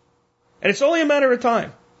 And it's only a matter of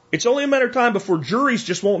time. It's only a matter of time before juries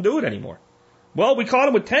just won't do it anymore. Well, we caught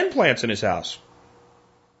him with 10 plants in his house.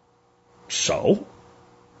 So,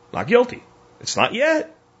 not guilty. It's not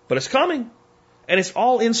yet, but it's coming. And it's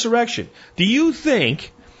all insurrection. Do you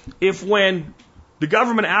think if when the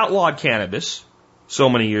government outlawed cannabis so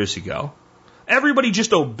many years ago, everybody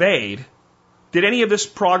just obeyed, did any of this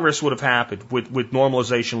progress would have happened with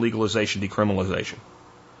normalization, legalization, decriminalization?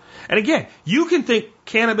 And again, you can think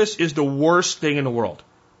cannabis is the worst thing in the world,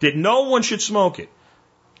 that no one should smoke it.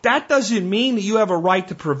 That doesn't mean that you have a right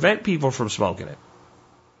to prevent people from smoking it.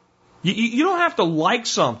 You don't have to like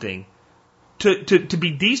something to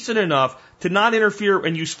be decent enough to not interfere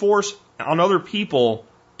and use force on other people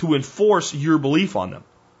to enforce your belief on them.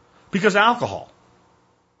 Because alcohol.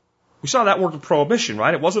 We saw that work with prohibition,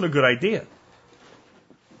 right? It wasn't a good idea.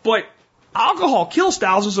 But Alcohol kills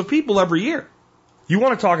thousands of people every year. You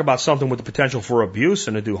want to talk about something with the potential for abuse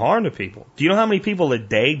and to do harm to people. Do you know how many people a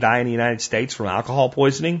day die in the United States from alcohol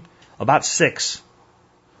poisoning? About 6.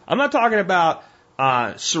 I'm not talking about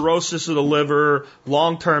cirrhosis of the liver,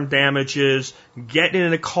 long-term damages, getting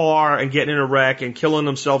in a car and getting in a wreck and killing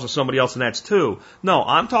themselves or somebody else, and that's 2. No,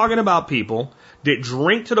 I'm talking about people that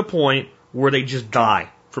drink to the point where they just die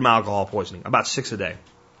from alcohol poisoning. About 6 a day.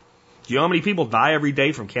 Do you know how many people die every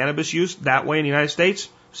day from cannabis use that way in the United States?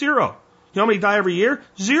 0. You know how many die every year?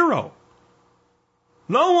 0.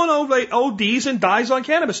 No one ODs and dies on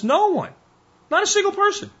cannabis. No one. Not a single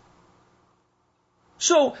person.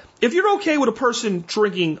 So, if you're okay with a person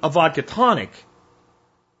drinking a vodka tonic,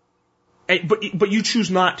 but you choose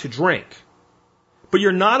not to drink, but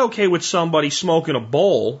you're not okay with somebody smoking a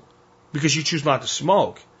bowl because you choose not to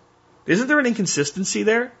smoke, isn't there an inconsistency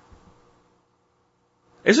there?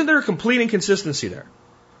 Isn't there a complete inconsistency there?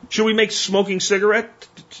 Should we make smoking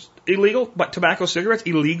cigarettes illegal, but tobacco cigarettes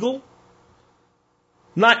illegal?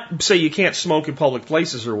 Not say you can't smoke in public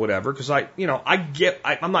places or whatever, because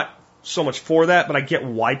I'm not so much for that, but I get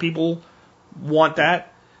why people want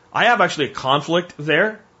that. I have actually a conflict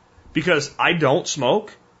there because I don't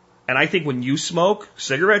smoke, and I think when you smoke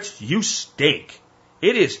cigarettes, you stink.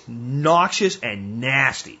 It is noxious and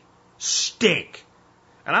nasty. Stink.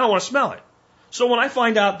 And I don't want to smell it. So when I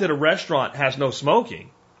find out that a restaurant has no smoking,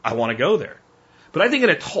 I want to go there. But I think in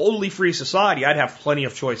a totally free society, I'd have plenty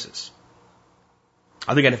of choices.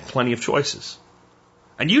 I think I'd have plenty of choices.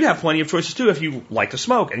 And you'd have plenty of choices too if you like to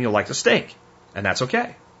smoke and you like to stink. And that's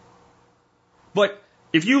okay. But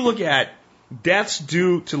if you look at deaths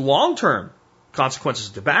due to long-term consequences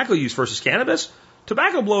of tobacco use versus cannabis,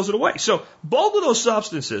 tobacco blows it away. So both of those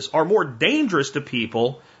substances are more dangerous to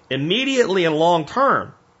people immediately and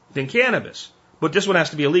long-term than cannabis. But this one has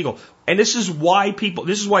to be illegal. And this is why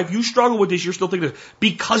if you struggle with this, you're still thinking this,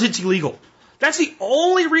 because it's illegal. That's the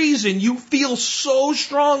only reason you feel so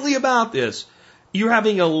strongly about this. You're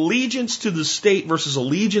having allegiance to the state versus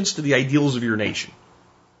allegiance to the ideals of your nation.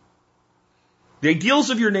 The ideals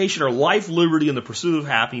of your nation are life, liberty, and the pursuit of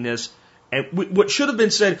happiness. And what should have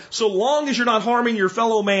been said, so long as you're not harming your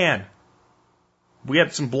fellow man. We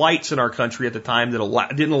had some blights in our country at the time that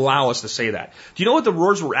didn't allow us to say that. Do you know what the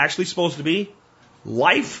words were actually supposed to be?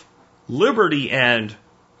 Life, liberty, and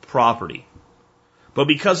property. But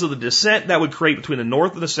because of the dissent that would create between the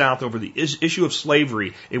North and the South over the issue of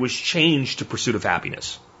slavery, it was changed to pursuit of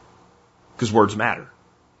happiness. Because words matter.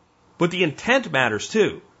 But the intent matters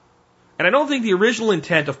too. And I don't think the original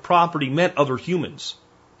intent of property meant other humans.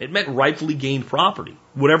 It meant rightfully gained property,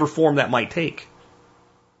 whatever form that might take.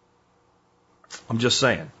 I'm just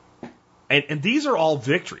saying. And these are all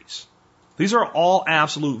victories. These are all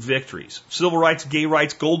absolute victories. Civil rights, gay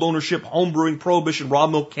rights, gold ownership, home brewing, prohibition, raw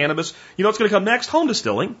milk, cannabis. You know what's going to come next? Home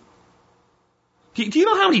distilling. Do you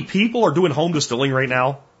know how many people are doing home distilling right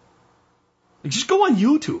now? Just go on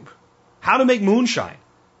YouTube. How to make moonshine.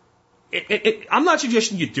 I'm not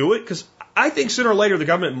suggesting you do it, because I think sooner or later the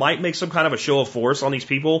government might make some kind of a show of force on these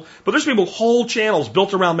people. But there's people, whole channels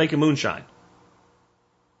built around making moonshine.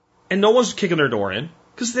 And no one's kicking their door in,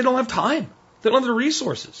 because they don't have time. They don't have the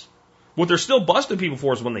resources. What they're still busting people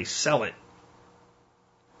for is when they sell it.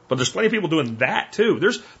 But there's plenty of people doing that too.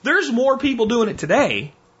 There's more people doing it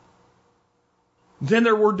today than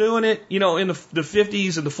there were doing it, in the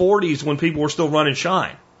 50s and the 40s when people were still running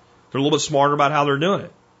shine. They're a little bit smarter about how they're doing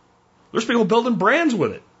it. There's people building brands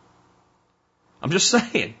with it. I'm just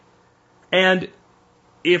saying. And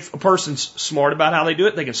if a person's smart about how they do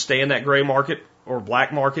it, they can stay in that gray market or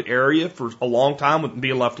black market area for a long time with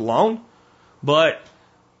being left alone. But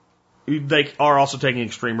they are also taking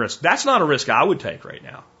extreme risks. That's not a risk I would take right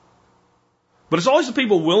now. But it's always the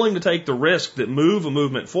people willing to take the risk that move a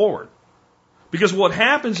movement forward. Because what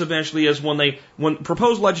happens eventually is when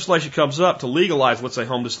proposed legislation comes up to legalize, let's say,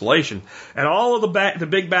 home distillation, and all of the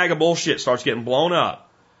big bag of bullshit starts getting blown up.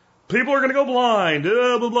 People are going to go blind,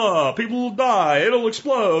 blah, blah, blah. People will die. It'll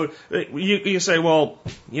explode. You say, well,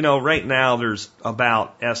 right now there's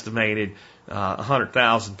about estimated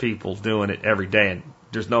 100,000 people doing it every day, and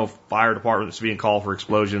there's no fire department that's being called for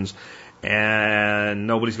explosions, and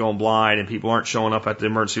nobody's going blind, and people aren't showing up at the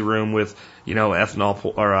emergency room with, ethanol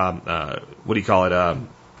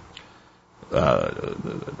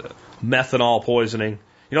methanol poisoning.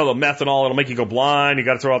 The methanol, it'll make you go blind. You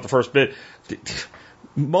got to throw out the first bit.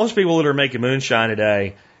 Most people that are making moonshine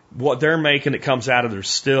today, what they're making that comes out of their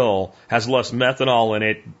still has less methanol in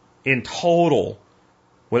it in total,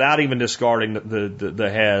 without even discarding the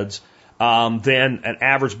heads, than an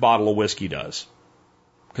average bottle of whiskey does.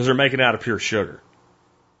 Because they're making it out of pure sugar.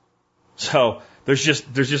 So there's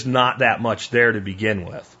just not that much there to begin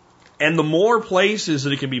with. And the more places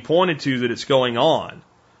that it can be pointed to that it's going on,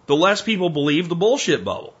 the less people believe the bullshit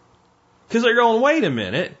bubble. Because they're going, wait a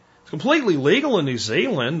minute, it's completely legal in New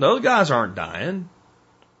Zealand. Those guys aren't dying.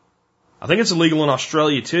 I think it's illegal in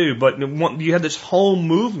Australia too, but you have this whole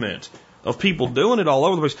movement of people doing it all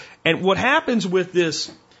over the place. And what happens with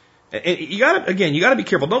this, and you gotta be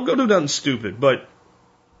careful. Don't go do nothing stupid, but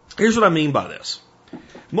here's what I mean by this.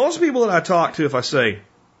 Most people that I talk to, if I say,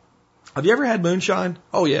 have you ever had moonshine?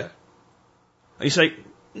 Oh yeah. And you say,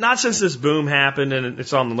 not since this boom happened and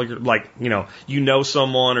it's on the liquor, like, you know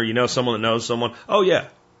someone or you know someone that knows someone. Oh yeah.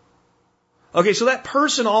 Okay, so that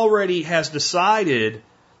person already has decided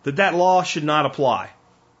that law should not apply.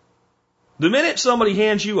 The minute somebody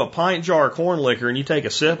hands you a pint jar of corn liquor and you take a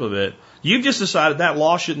sip of it, you've just decided that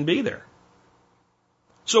law shouldn't be there.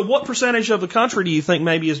 So what percentage of the country do you think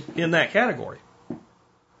maybe is in that category?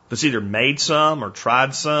 That's either made some or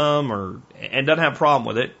tried some and doesn't have a problem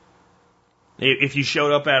with it. If you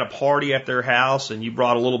showed up at a party at their house and you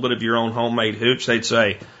brought a little bit of your own homemade hooch, they'd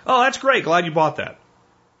say, oh, that's great, glad you bought that.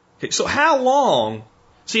 Okay, so how long,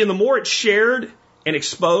 and the more it's shared and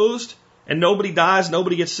exposed and nobody dies,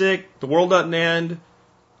 nobody gets sick, the world doesn't end,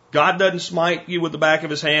 God doesn't smite you with the back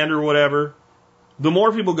of his hand or whatever, the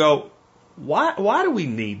more people go, why do we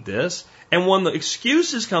need this? And when the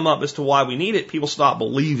excuses come up as to why we need it, people stop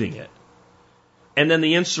believing it. And then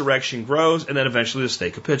the insurrection grows and then eventually the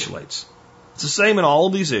state capitulates. It's the same in all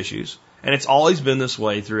of these issues, and it's always been this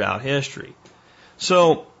way throughout history.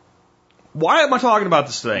 So, why am I talking about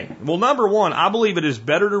this thing? Well, number one, I believe it is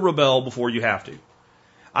better to rebel before you have to.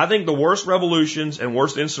 I think the worst revolutions and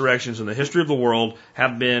worst insurrections in the history of the world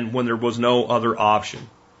have been when there was no other option.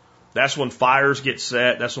 That's when fires get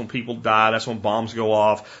set, that's when people die, that's when bombs go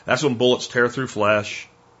off, that's when bullets tear through flesh.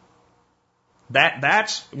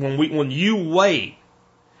 That's when you wait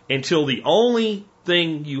until the only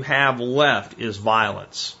thing you have left is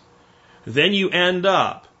violence. Then you end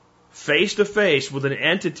up face to face with an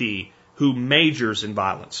entity who majors in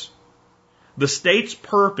violence. The state's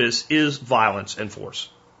purpose is violence and force.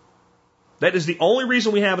 That is the only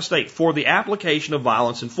reason we have a state, for the application of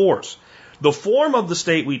violence and force. The form of the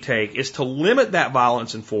state we take is to limit that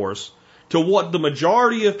violence and force to what the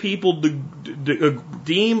majority of people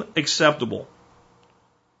deem acceptable.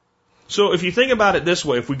 So if you think about it this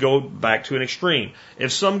way, if we go back to an extreme,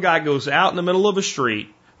 if some guy goes out in the middle of a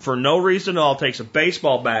street for no reason at all, takes a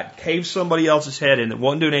baseball bat, caves somebody else's head in that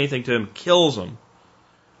won't do anything to him, kills him,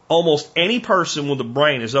 almost any person with a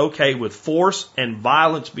brain is okay with force and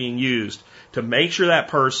violence being used to make sure that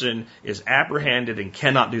person is apprehended and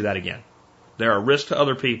cannot do that again. There are risks to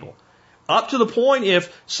other people. Up to the point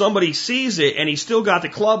if somebody sees it and he's still got the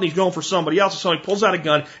club and he's going for somebody else, and somebody pulls out a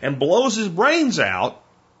gun and blows his brains out,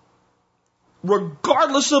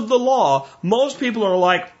 regardless of the law, most people are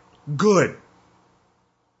like, good.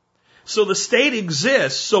 So the state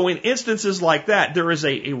exists, so in instances like that, there is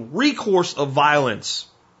a recourse of violence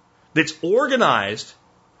that's organized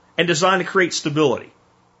and designed to create stability.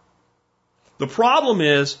 The problem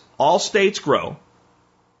is, all states grow,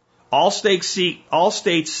 all states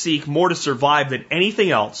seek more to survive than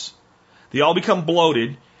anything else, they all become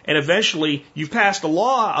bloated, and eventually, you've passed a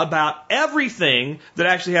law about everything that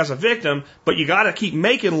actually has a victim, but you got to keep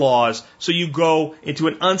making laws so you go into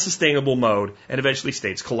an unsustainable mode, and eventually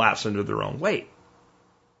states collapse under their own weight.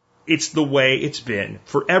 It's the way it's been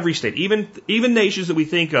for every state, even nations that we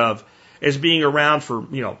think of as being around for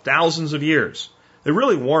thousands of years. They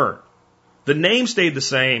really weren't. The name stayed the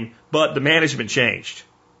same, but the management changed.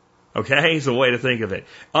 Okay, is the way to think of it.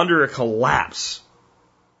 Under a collapse.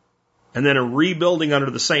 And then a rebuilding under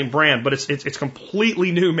the same brand, but it's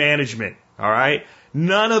completely new management, all right?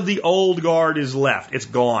 None of the old guard is left. It's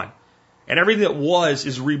gone. And everything that was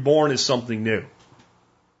is reborn as something new.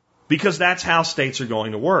 Because that's how states are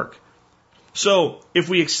going to work. So, if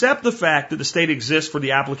we accept the fact that the state exists for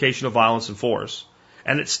the application of violence and force,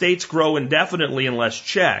 and that states grow indefinitely unless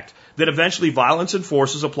checked, that eventually violence and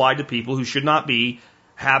force is applied to people who should not be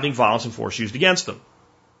having violence and force used against them.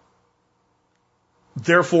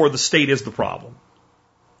 Therefore, the state is the problem.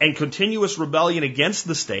 And continuous rebellion against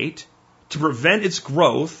the state to prevent its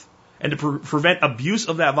growth and to prevent abuse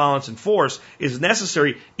of that violence and force is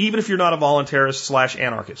necessary, even if you're not a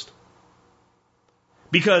voluntarist/anarchist.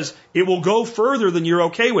 Because it will go further than you're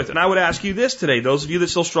okay with. And I would ask you this today, those of you that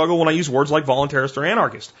still struggle when I use words like voluntarist or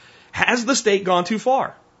anarchist. Has the state gone too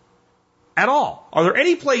far? At all? Are there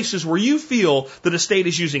any places where you feel that a state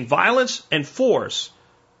is using violence and force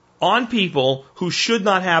on people who should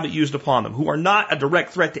not have it used upon them, who are not a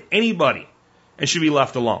direct threat to anybody and should be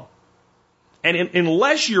left alone? And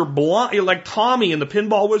unless you're blind, like Tommy in the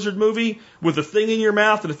Pinball Wizard movie, with a thing in your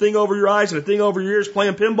mouth and a thing over your eyes and a thing over your ears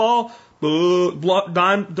playing pinball,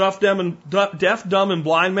 deaf, dumb, and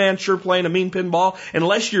blind man sure playing a mean pinball.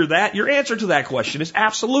 Unless you're that, your answer to that question is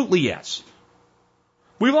absolutely yes.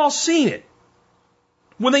 We've all seen it.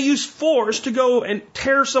 When they use force to go and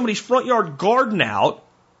tear somebody's front yard garden out,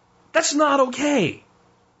 that's not okay.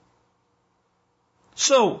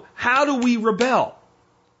 So, how do we rebel?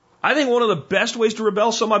 I think one of the best ways to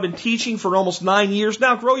rebel, something I've been teaching for almost 9 years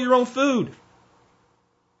now, grow your own food.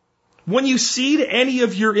 When you cede any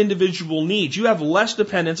of your individual needs, you have less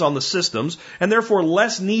dependence on the systems and therefore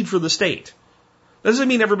less need for the state. That doesn't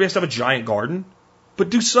mean everybody has to have a giant garden,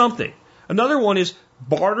 but do something. Another one is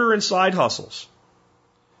barter and side hustles.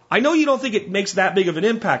 I know you don't think it makes that big of an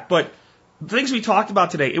impact, but the things we talked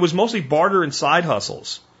about today, it was mostly barter and side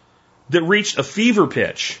hustles that reached a fever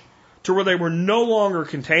pitch to where they were no longer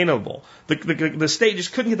containable. The state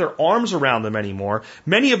just couldn't get their arms around them anymore.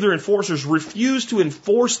 Many of their enforcers refused to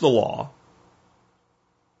enforce the law.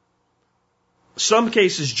 Some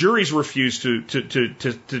cases, juries refused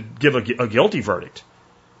to give a guilty verdict.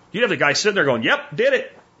 You'd have the guy sitting there going, yep, did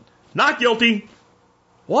it. Not guilty.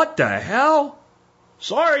 What the hell?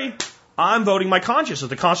 Sorry. I'm voting my conscience, as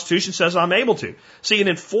the Constitution says I'm able to. See, an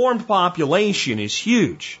informed population is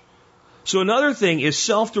huge. So another thing is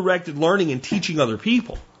self-directed learning and teaching other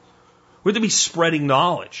people. We have to be spreading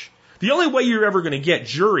knowledge. The only way you're ever going to get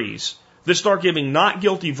juries that start giving not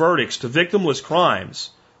guilty verdicts to victimless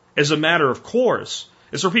crimes as a matter of course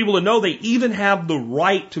is for people to know they even have the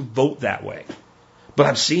right to vote that way. But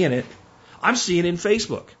I'm seeing it. I'm seeing it in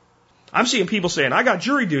Facebook. I'm seeing people saying, I got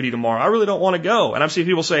jury duty tomorrow. I really don't want to go. And I'm seeing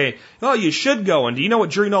people saying, oh, you should go. And do you know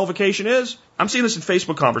what jury nullification is? I'm seeing this in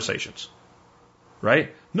Facebook conversations.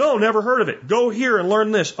 Right? No, never heard of it. Go here and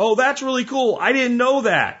learn this. Oh, that's really cool. I didn't know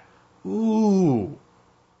that. Ooh.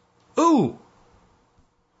 Ooh.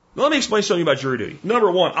 Now, let me explain something about jury duty.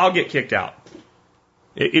 Number one, I'll get kicked out.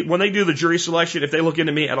 When they do the jury selection, if they look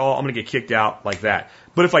into me at all, I'm going to get kicked out like that.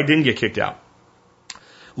 But if I didn't get kicked out,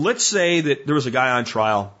 let's say that there was a guy on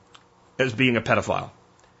trial as being a pedophile,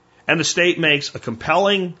 and the state makes a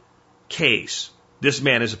compelling case. This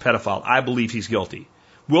man is a pedophile. I believe he's guilty.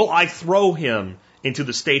 Will I throw him into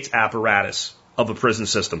the state's apparatus of the prison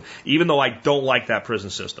system, even though I don't like that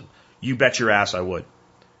prison system? You bet your ass I would.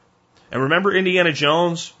 And remember Indiana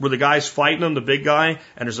Jones, where the guy's fighting him, the big guy,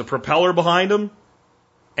 and there's a propeller behind him,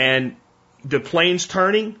 and the plane's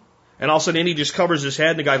turning, and all of a sudden Indy just covers his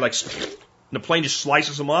head, and the guy and the plane just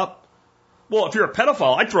slices him up? Well, if you're a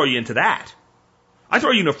pedophile, I'd throw you into that. I'd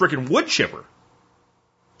throw you in a freaking wood chipper.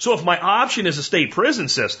 So if my option is a state prison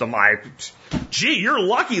system, gee, you're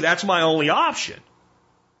lucky that's my only option.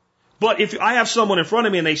 But if I have someone in front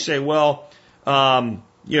of me and they say, well,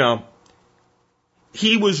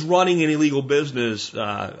 he was running an illegal business,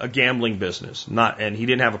 a gambling business, and he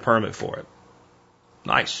didn't have a permit for it.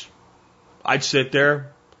 Nice. I'd sit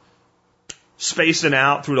there, spacing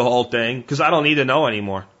out through the whole thing, because I don't need to know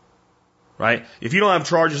anymore. Right? If you don't have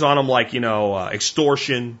charges on him like,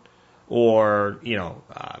 extortion or,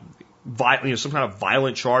 some kind of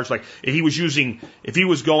violent charge, like if he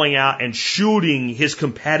was going out and shooting his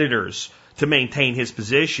competitors to maintain his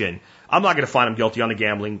position, I'm not going to find him guilty on the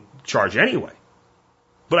gambling charge anyway.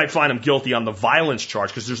 But I'd find him guilty on the violence charge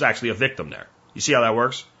because there's actually a victim there. You see how that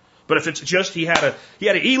works? But if it's just he had an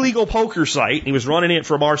illegal poker site and he was running it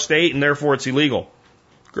from our state and therefore it's illegal.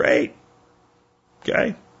 Great.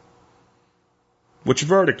 Okay. What's your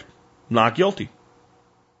verdict? Not guilty.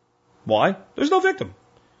 Why? There's no victim.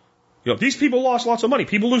 These people lost lots of money.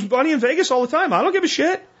 People lose money in Vegas all the time. I don't give a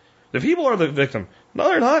shit. The people are the victim. No,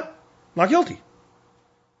 they're not. Not guilty.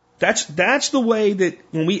 That's the way that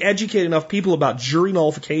when we educate enough people about jury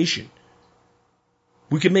nullification,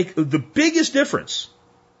 we can make the biggest difference.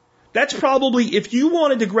 That's probably, if you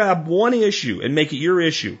wanted to grab one issue and make it your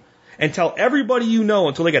issue and tell everybody you know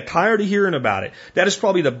until they get tired of hearing about it, that is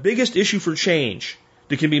probably the biggest issue for change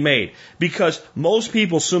that can be made. Because most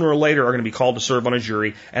people sooner or later are going to be called to serve on a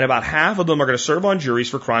jury, and about half of them are going to serve on juries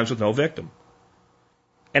for crimes with no victim.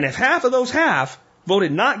 And if half of those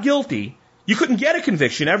voted not guilty, you couldn't get a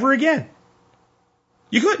conviction ever again.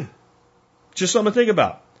 You couldn't. Just something to think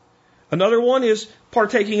about. Another one is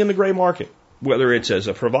partaking in the gray market, whether it's as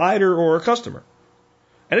a provider or a customer.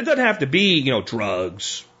 And it doesn't have to be,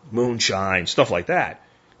 drugs, moonshine, stuff like that.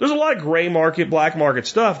 There's a lot of gray market, black market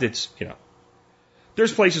stuff that's,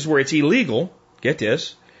 there's places where it's illegal. Get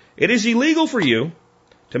this. It is illegal for you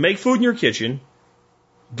to make food in your kitchen,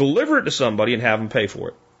 deliver it to somebody, and have them pay for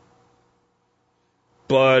it.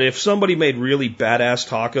 But if somebody made really badass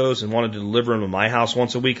tacos and wanted to deliver them to my house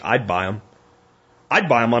once a week, I'd buy them. I'd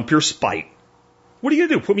buy them on pure spite. What are you going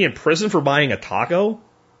to do? Put me in prison for buying a taco?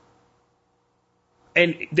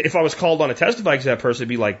 And if I was called on to testify against that person, it'd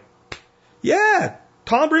be like, yeah,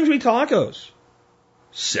 Tom brings me tacos.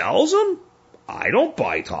 Sells them? I don't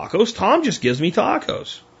buy tacos. Tom just gives me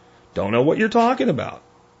tacos. Don't know what you're talking about.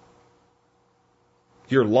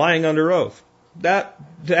 You're lying under oath.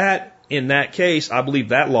 In that case, I believe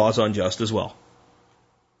that law is unjust as well.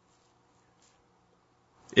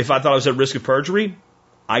 If I thought I was at risk of perjury,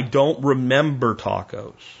 I don't remember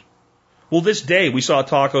tacos. Well, this day we saw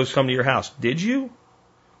tacos come to your house. Did you?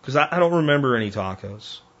 Because I don't remember any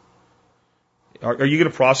tacos. Are you going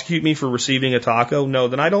to prosecute me for receiving a taco? No,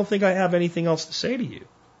 then I don't think I have anything else to say to you.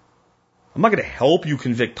 I'm not going to help you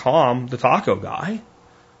convict Tom, the taco guy.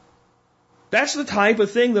 That's the type of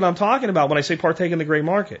thing that I'm talking about when I say partake in the gray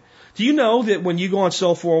market. Do you know that when you go on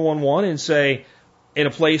Cell 411 and say, in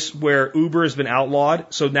a place where Uber has been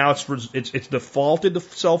outlawed, so now it's defaulted to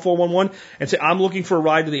Cell 411, and say, I'm looking for a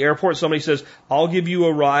ride to the airport, somebody says, I'll give you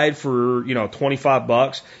a ride for,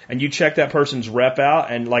 $25, and you check that person's rep out,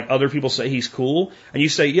 and like other people say he's cool, and you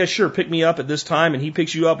say, yeah, sure, pick me up at this time, and he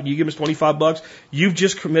picks you up, and you give him $25, you've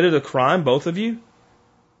just committed a crime, both of you?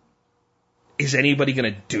 Is anybody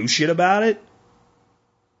going to do shit about it?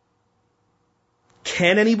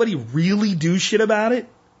 Can anybody really do shit about it?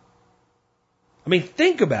 I mean,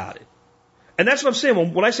 think about it. And that's what I'm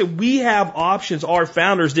saying. When I say we have options our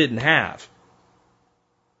founders didn't have,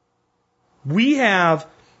 we have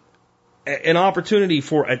an opportunity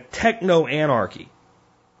for a techno-anarchy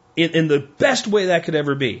in the best way that could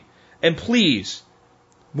ever be. And please,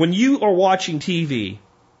 when you are watching TV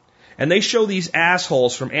and they show these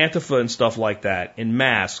assholes from Antifa and stuff like that in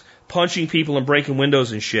masks, punching people and breaking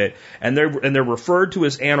windows and shit, and they're referred to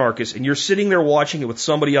as anarchists, and you're sitting there watching it with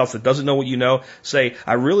somebody else that doesn't know what you know, say,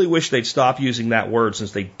 I really wish they'd stop using that word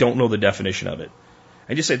since they don't know the definition of it.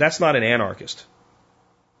 And just say, that's not an anarchist.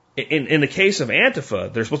 In the case of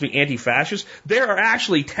Antifa, they're supposed to be anti-fascists. They are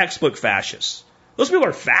actually textbook fascists. Those people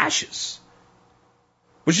are fascists.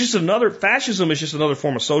 Fascism is just another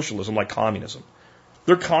form of socialism, like communism.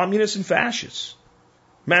 They're communists and fascists,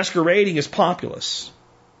 masquerading as populists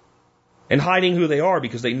and hiding who they are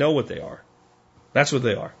because they know what they are. That's what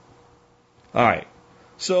they are. All right.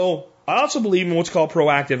 So I also believe in what's called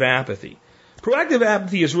proactive apathy. Proactive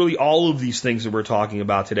apathy is really all of these things that we're talking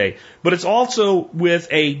about today, but it's also with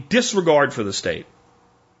a disregard for the state.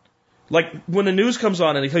 Like when the news comes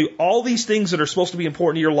on and they tell you all these things that are supposed to be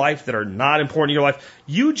important to your life that are not important to your life,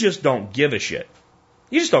 you just don't give a shit.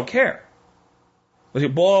 You just don't care.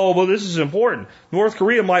 Well, this is important. North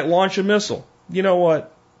Korea might launch a missile. You know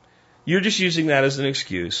what? You're just using that as an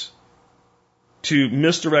excuse to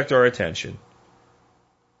misdirect our attention.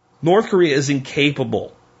 North Korea is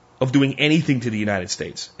incapable of doing anything to the United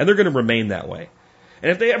States, and they're going to remain that way. And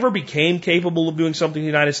if they ever became capable of doing something to the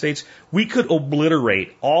United States, we could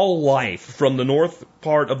obliterate all life from the north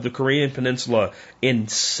part of the Korean Peninsula in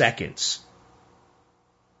seconds.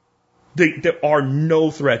 They are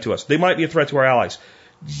no threat to us. They might be a threat to our allies.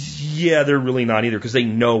 Yeah, they're really not either because they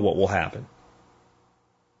know what will happen.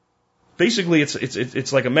 Basically,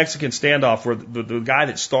 it's like a Mexican standoff where the guy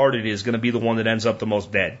that started is going to be the one that ends up the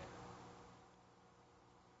most dead.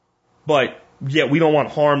 But yet we don't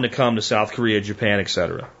want harm to come to South Korea, Japan,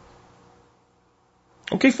 etc.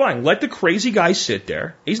 Okay, fine. Let the crazy guy sit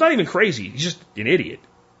there. He's not even crazy. He's just an idiot.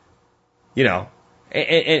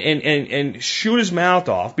 And shoot his mouth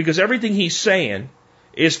off because everything he's saying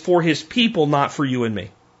is for his people, not for you and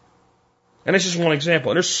me. And that's just one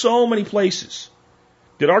example. And there's so many places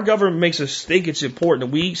that our government makes us think it's important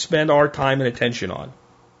that we spend our time and attention on.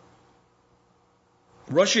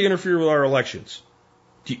 Russia interfered with our elections.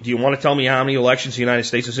 Do you want to tell me how many elections the United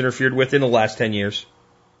States has interfered with in the last 10 years?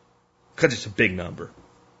 Because it's a big number.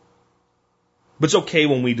 But it's okay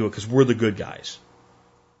when we do it because we're the good guys.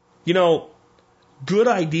 Good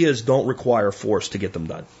ideas don't require force to get them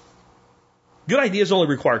done. Good ideas only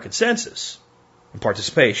require consensus and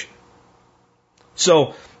participation.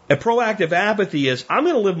 So, a proactive apathy is, I'm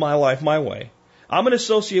going to live my life my way. I'm going to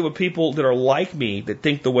associate with people that are like me, that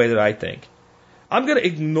think the way that I think. I'm going to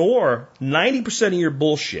ignore 90% of your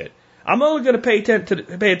bullshit. I'm only going to pay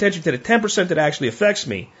attention to the 10% that actually affects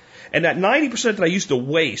me. And that 90% that I used to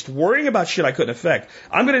waste worrying about shit I couldn't affect,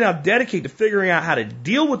 I'm going to now dedicate to figuring out how to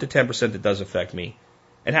deal with the 10% that does affect me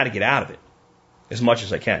and how to get out of it as much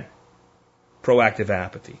as I can. Proactive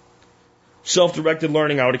apathy. Self-directed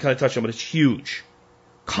learning, I already kind of touched on, but it's huge.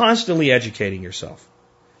 Constantly educating yourself.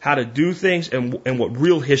 How to do things and what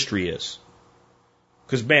real history is.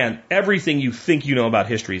 Because, man, everything you think you know about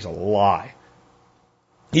history is a lie.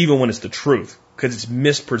 Even when it's the truth. Because it's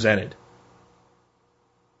mispresented.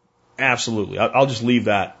 Absolutely. I'll just leave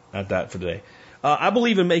that at that for today. I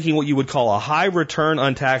believe in making what you would call a high return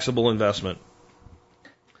untaxable investment.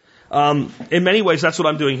 In many ways, that's what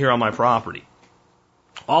I'm doing here on my property.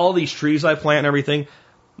 All these trees I plant and everything,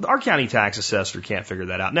 our county tax assessor can't figure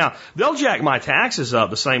that out. Now, they'll jack my taxes up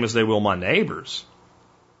the same as they will my neighbors.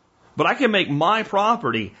 But I can make my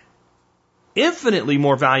property infinitely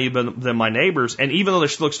more valuable than my neighbors, and even though they're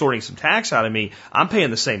still extorting some tax out of me, I'm paying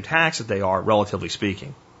the same tax that they are, relatively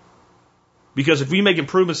speaking. Because if we make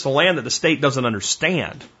improvements to land that the state doesn't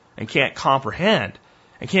understand and can't comprehend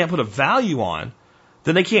and can't put a value on,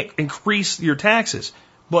 then they can't increase your taxes.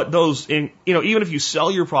 But those, even if you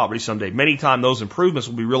sell your property someday, many times those improvements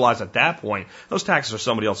will be realized at that point. Those taxes are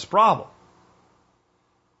somebody else's problem.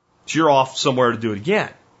 So you're off somewhere to do it again.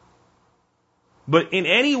 But in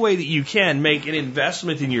any way that you can make an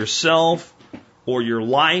investment in yourself or your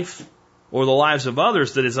life or the lives of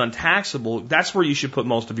others that is untaxable, that's where you should put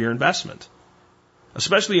most of your investment.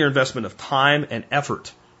 Especially your investment of time and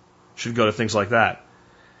effort should go to things like that.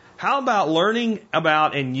 How about learning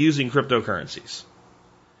about and using cryptocurrencies?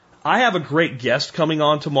 I have a great guest coming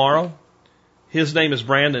on tomorrow. His name is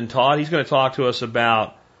Brandon Todd. He's going to talk to us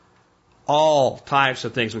about all types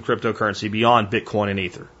of things with cryptocurrency beyond Bitcoin and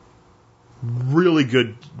Ether. Really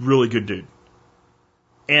good dude.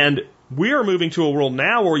 And we are moving to a world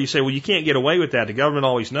now where you say, well, you can't get away with that. The government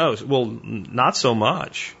always knows. Well, not so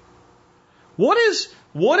much. What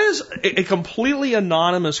is a completely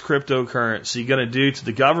anonymous cryptocurrency going to do to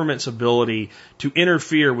the government's ability to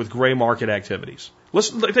interfere with gray market activities? Let's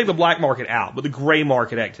take the black market out, but the gray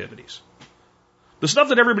market activities. The stuff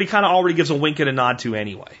that everybody kind of already gives a wink and a nod to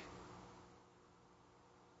anyway.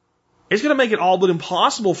 It's going to make it all but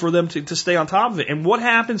impossible for them to stay on top of it. And what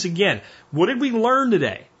happens again? What did we learn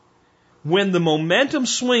today? When the momentum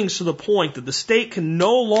swings to the point that the state can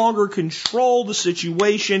no longer control the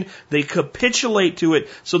situation, they capitulate to it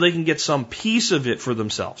so they can get some piece of it for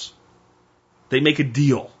themselves. They make a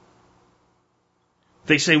deal.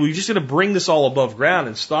 They say, we're just going to bring this all above ground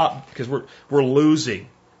and stop because we're losing.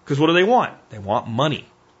 Because what do they want? They want money.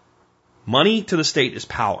 Money to the state is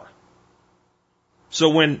power. So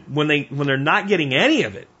when they're not getting any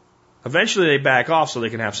of it, eventually they back off so they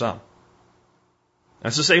can have some.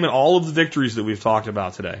 That's the same in all of the victories that we've talked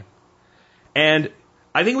about today. And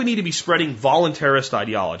I think we need to be spreading voluntarist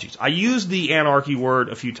ideologies. I used the anarchy word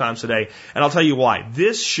a few times today, and I'll tell you why.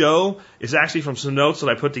 This show is actually from some notes that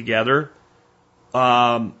I put together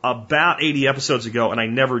about 80 episodes ago, and I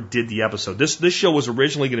never did the episode. This show was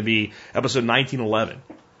originally going to be episode 1911,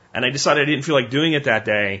 and I decided I didn't feel like doing it that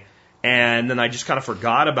day, and then I just kind of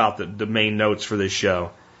forgot about the main notes for this show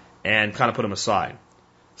and kind of put them aside.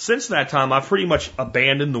 Since that time, I've pretty much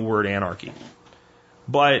abandoned the word anarchy.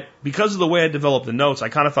 But because of the way I developed the notes, I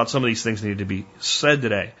kind of thought some of these things needed to be said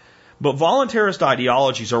today. But voluntarist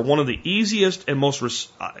ideologies are one of the easiest and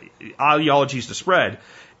most ideologies to spread,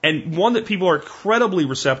 and one that people are incredibly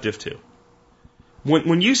receptive to.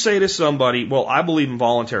 When you say to somebody, well, I believe in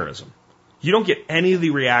voluntarism, you don't get any of the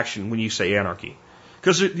reaction when you say anarchy.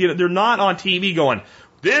 Because they're not on TV going,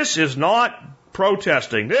 this is not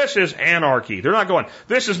protesting, this is anarchy. They're not going,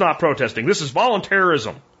 this is not protesting, this is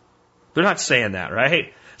voluntarism. They're not saying that,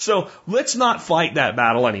 right? So let's not fight that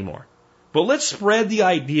battle anymore. But let's spread the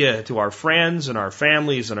idea to our friends and our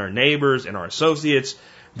families and our neighbors and our associates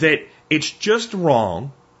that it's just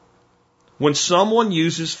wrong when someone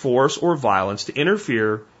uses force or violence to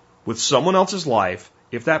interfere with someone else's life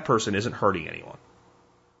if that person isn't hurting anyone.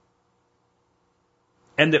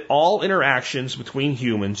 And that all interactions between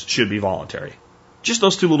humans should be voluntary. Just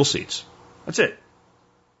those two little seats. That's it.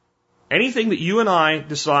 Anything that you and I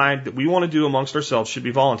decide that we want to do amongst ourselves should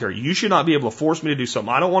be voluntary. You should not be able to force me to do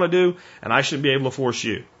something I don't want to do, and I shouldn't be able to force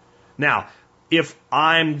you. Now, if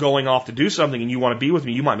I'm going off to do something and you want to be with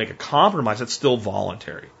me, you might make a compromise. That's still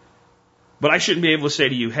voluntary. But I shouldn't be able to say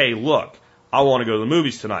to you, hey, look, I want to go to the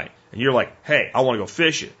movies tonight. And you're like, hey, I want to go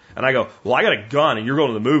fishing. And I go, well, I got a gun and you're going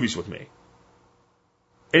to the movies with me.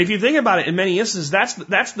 And if you think about it, in many instances,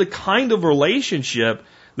 that's the kind of relationship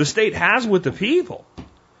the state has with the people.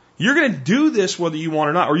 You're going to do this whether you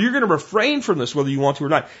want or not, or you're going to refrain from this whether you want to or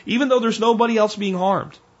not, even though there's nobody else being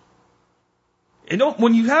harmed. And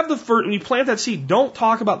when you plant that seed, don't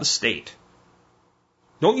talk about the state.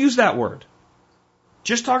 Don't use that word.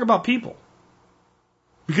 Just talk about people.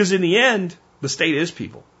 Because in the end, the state is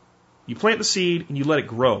people. You plant the seed and you let it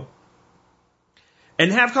grow.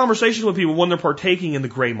 And have conversations with people when they're partaking in the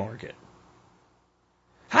gray market.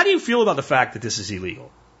 How do you feel about the fact that this is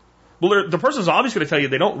illegal? Well, the person's obviously going to tell you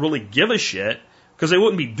they don't really give a shit because they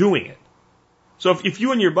wouldn't be doing it. So if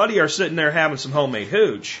you and your buddy are sitting there having some homemade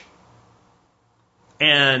hooch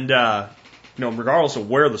And, regardless of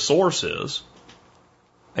where the source is,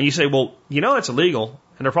 and you say, well, it's illegal.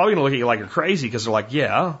 And they're probably going to look at you like you're crazy because they're like,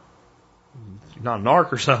 yeah, you're not a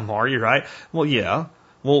narc or something, are you, right? Well, yeah.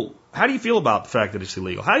 Well, how do you feel about the fact that it's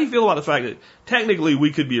illegal? How do you feel about the fact that technically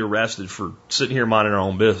we could be arrested for sitting here minding our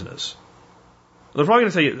own business? They're probably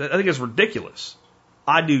going to say, I think it's ridiculous.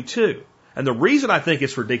 I do too. And the reason I think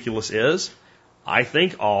it's ridiculous is I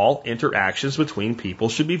think all interactions between people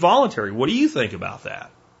should be voluntary. What do you think about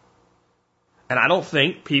that? And I don't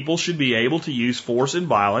think people should be able to use force and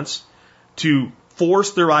violence to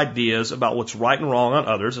force their ideas about what's right and wrong on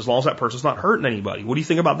others as long as that person's not hurting anybody. What do you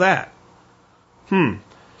think about that? Do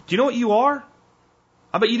you know what you are?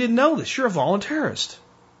 I bet you didn't know this. You're a voluntarist.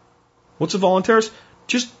 What's a voluntarist?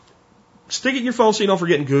 Just stick it in your phone so you don't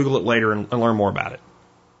forget and Google it later and learn more about it.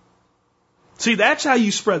 See, that's how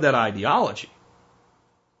you spread that ideology.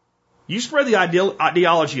 You spread the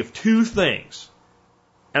ideology of two things.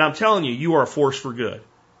 And I'm telling you, you are a force for good.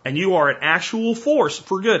 And you are an actual force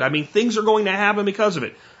for good. I mean, things are going to happen because of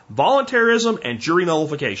it. Voluntarism and jury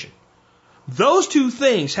nullification. Those two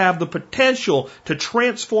things have the potential to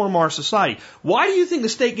transform our society. Why do you think the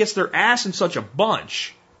state gets their ass in such a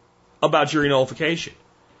bunch about jury nullification?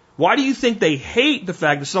 Why do you think they hate the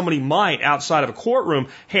fact that somebody might, outside of a courtroom,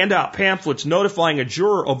 hand out pamphlets notifying a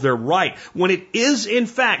juror of their right when it is, in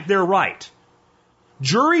fact, their right?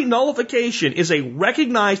 Jury nullification is a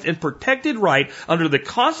recognized and protected right under the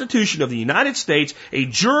Constitution of the United States. A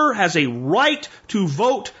juror has a right to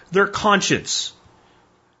vote their conscience,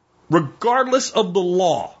 regardless of the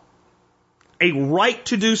law. A right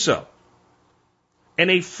to do so. And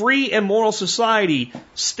a free and moral society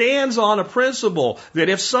stands on a principle that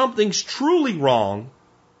if something's truly wrong,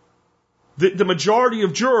 the majority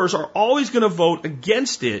of jurors are always going to vote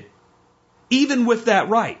against it, even with that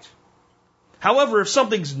right. However, if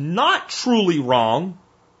something's not truly wrong,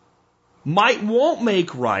 might won't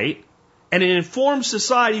make right, and an informed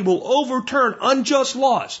society will overturn unjust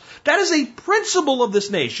laws. That is a principle of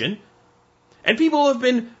this nation, and people have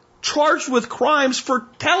been charged with crimes for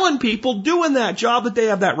telling people doing that job that they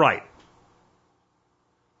have that right.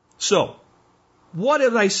 So, what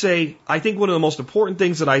did I say? I think one of the most important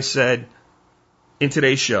things that I said in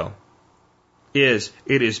today's show is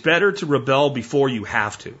it is better to rebel before you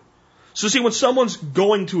have to. So see, when someone's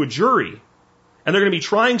going to a jury and they're going to be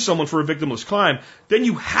trying someone for a victimless crime, then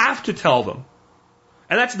you have to tell them.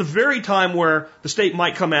 And that's the very time where the state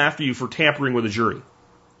might come after you for tampering with a jury.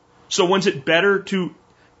 So when's it better to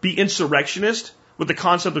be insurrectionist with the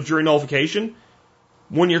concept of jury nullification?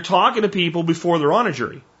 When you're talking to people before they're on a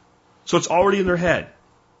jury. So it's already in their head.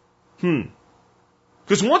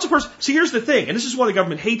 Because once a person... See, here's the thing, and this is why the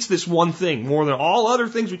government hates this one thing more than all other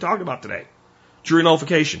things we talked about today. Jury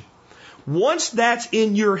nullification. Once that's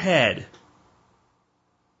in your head,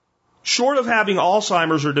 short of having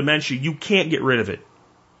Alzheimer's or dementia, you can't get rid of it.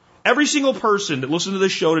 Every single person that listened to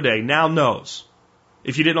this show today now knows,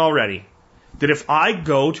 if you didn't already, that if I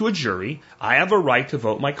go to a jury, I have a right to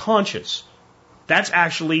vote my conscience. That's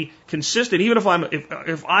actually consistent. Even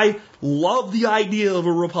if I love the idea of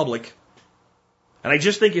a republic, and I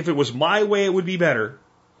just think if it was my way it would be better,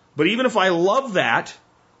 but even if I love that,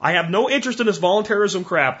 I have no interest in this voluntarism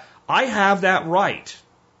crap, I have that right.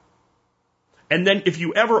 And then if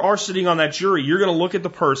you ever are sitting on that jury, you're going to look at the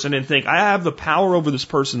person and think, I have the power over this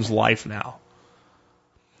person's life now.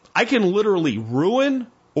 I can literally ruin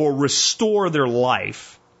or restore their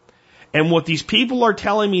life. And what these people are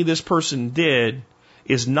telling me this person did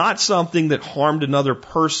is not something that harmed another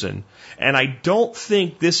person. And I don't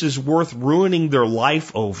think this is worth ruining their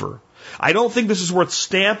life over. I don't think this is worth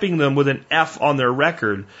stamping them with an F on their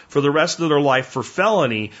record for the rest of their life for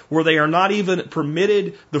felony, where they are not even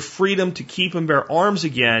permitted the freedom to keep and bear arms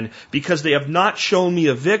again because they have not shown me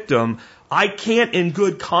a victim. I can't in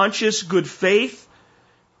good conscience, good faith,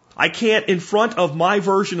 I can't in front of my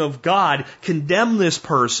version of God condemn this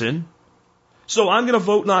person, so I'm going to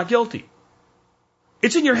vote not guilty.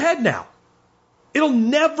 It's in your head now. It'll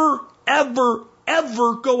never, ever,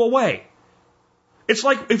 ever go away. It's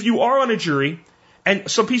like if you are on a jury and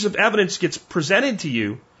some piece of evidence gets presented to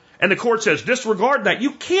you and the court says, disregard that.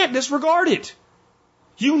 You can't disregard it.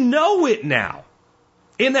 You know it now.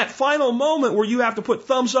 In that final moment where you have to put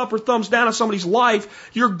thumbs up or thumbs down on somebody's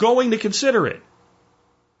life, you're going to consider it.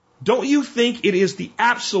 Don't you think it is the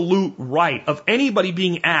absolute right of anybody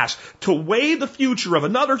being asked to weigh the future of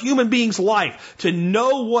another human being's life, to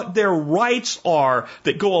know what their rights are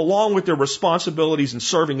that go along with their responsibilities in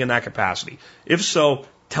serving in that capacity? If so,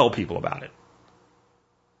 tell people about it.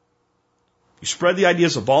 You spread the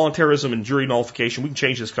ideas of voluntarism and jury nullification, we can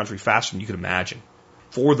change this country faster than you can imagine.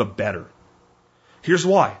 For the better. Here's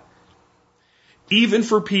why. Even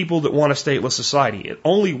for people that want a stateless society, it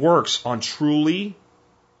only works on truly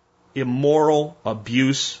immoral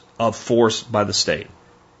abuse of force by the state.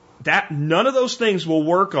 None of those things will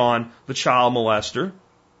work on the child molester,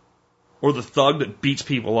 or the thug that beats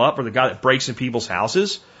people up, or the guy that breaks in people's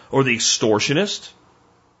houses, or the extortionist.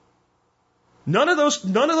 None of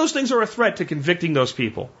those things are a threat to convicting those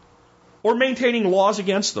people or maintaining laws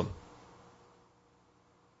against them.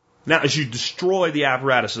 Now, as you destroy the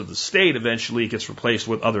apparatus of the state, eventually it gets replaced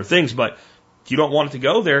with other things, but if you don't want it to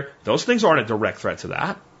go there, those things aren't a direct threat to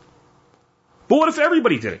that. But what if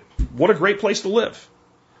everybody did it? What a great place to live.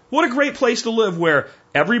 What a great place to live where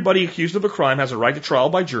everybody accused of a crime has a right to trial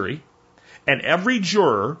by jury, and every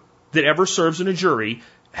juror that ever serves in a jury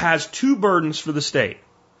has two burdens for the state.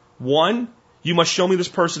 One, you must show me this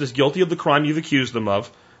person is guilty of the crime you've accused them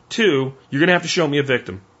of. Two, you're going to have to show me a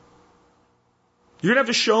victim. You're going to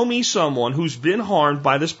have to show me someone who's been harmed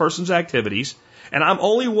by this person's activities, and I'm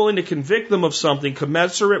only willing to convict them of something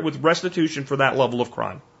commensurate with restitution for that level of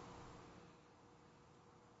crime.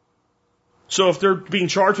 So if they're being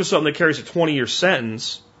charged with something that carries a 20-year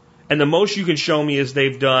sentence, and the most you can show me is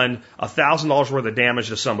they've done $1,000 worth of damage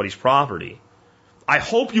to somebody's property, I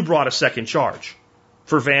hope you brought a second charge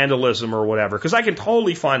for vandalism or whatever, because I can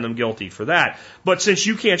totally find them guilty for that. But since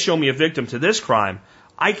you can't show me a victim to this crime,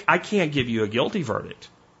 I can't give you a guilty verdict.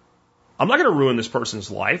 I'm not going to ruin this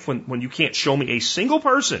person's life when you can't show me a single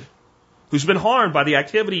person who's been harmed by the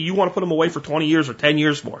activity you want to put them away for 20 years or 10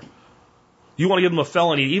 years for. You want to give them a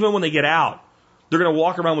felony. Even when they get out, they're going to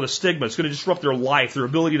walk around with a stigma. It's going to disrupt their life, their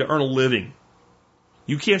ability to earn a living.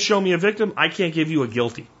 You can't show me a victim, I can't give you a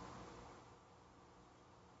guilty.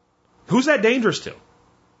 Who's that dangerous to?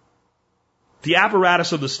 The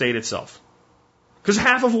apparatus of the state itself. Because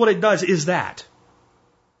half of what it does is that.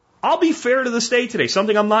 I'll be fair to the state today,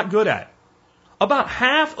 something I'm not good at. About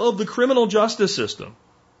half of the criminal justice system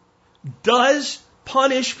does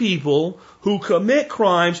punish people who commit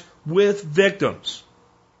crimes with victims.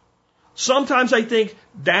 Sometimes I think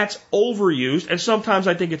that's overused, and sometimes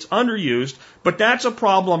I think it's underused, but that's a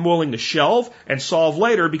problem I'm willing to shelve and solve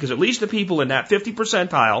later, because at least the people in that 50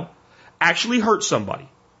 percentile actually hurt somebody.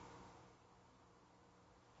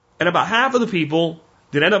 And about half of the people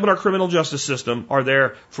that end up in our criminal justice system are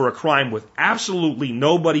there for a crime with absolutely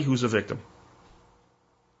nobody who's a victim.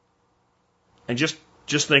 And just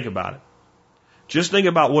think about it. Just think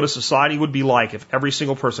about what a society would be like if every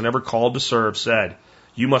single person ever called to serve said,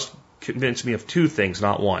 you must convince me of two things,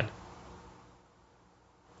 not one.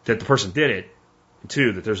 That the person did it, and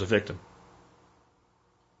two, that there's a victim.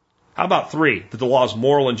 How about three, that the law is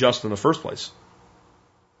moral and just in the first place?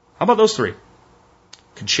 How about those three?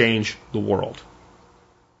 Could change the world.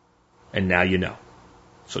 And now you know.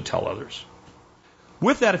 So tell others.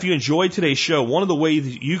 With that, if you enjoyed today's show, one of the ways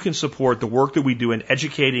that you can support the work that we do in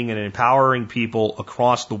educating and empowering people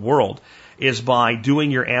across the world is by doing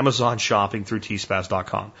your Amazon shopping through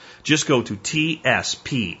tspaz.com. Just go to tspaz.com.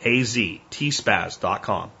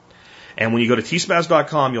 And when you go to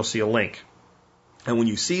tspaz.com, you'll see a link. And when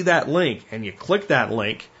you see that link and you click that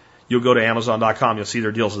link, you'll go to amazon.com. You'll see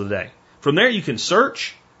their deals of the day. From there, you can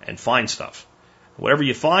search and find stuff. Whatever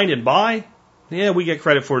you find and buy, we get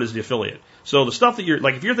credit for it as the affiliate. So the stuff that you're,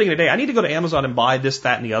 like if you're thinking today, I need to go to Amazon and buy this,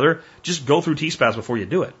 that, and the other, just go through T-Spaz before you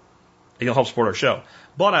do it. And you'll help support our show.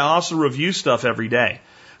 But I also review stuff every day.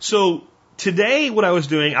 So today what I was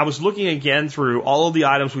doing, I was looking again through all of the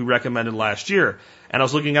items we recommended last year. And I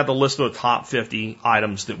was looking at the list of the top 50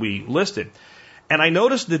 items that we listed. And I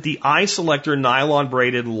noticed that the iSelector nylon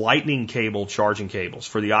braided lightning cable charging cables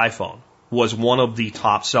for the iPhone was one of the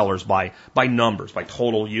top sellers by numbers, by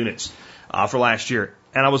total units for last year.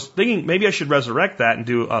 And I was thinking maybe I should resurrect that and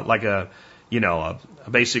do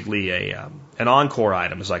basically an encore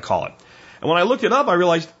item, as I call it. And when I looked it up, I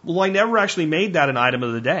realized, I never actually made that an item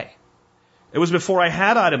of the day. It was before I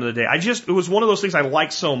had item of the day. It was one of those things I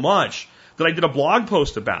liked so much that I did a blog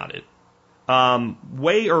post about it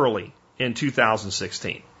way early in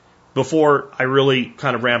 2016, before I really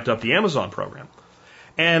kind of ramped up the Amazon program.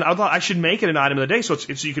 And I thought I should make it an item of the day so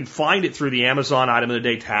you can find it through the Amazon item of the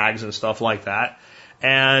day tags and stuff like that.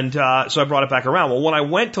 And so I brought it back around. Well, when I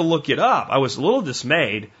went to look it up, I was a little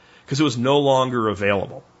dismayed because it was no longer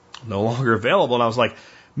available. No longer available. And I was like,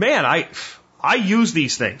 man, I use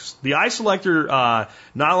these things. The iSelector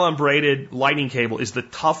nylon braided lightning cable is the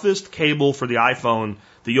toughest cable for the iPhone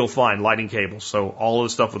that you'll find, lightning cables. So all of the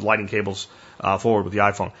stuff with lightning cables forward with the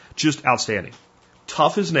iPhone. Just outstanding.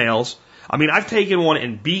 Tough as nails. I mean, I've taken one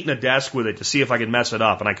and beaten a desk with it to see if I could mess it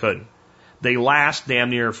up, and I couldn't. They last damn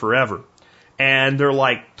near forever. And they're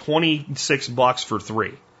like $26 for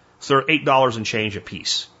 3. So they're $8 and change a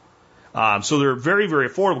piece. So they're very, very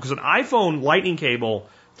affordable because an iPhone lightning cable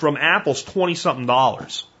from Apple's $20-something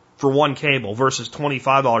for one cable versus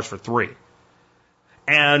 $25 for three.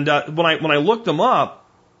 And when I looked them up,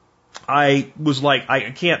 I was like,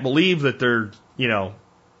 I can't believe that they're,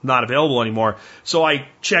 not available anymore. So I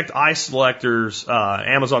checked iSelector's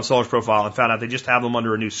Amazon sellers profile and found out they just have them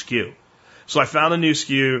under a new SKU. So I found a new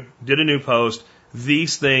SKU, did a new post.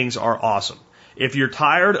 These things are awesome. If you're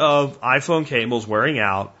tired of iPhone cables wearing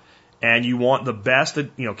out and you want the best,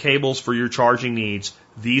 cables for your charging needs,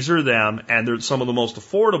 these are them, and they're some of the most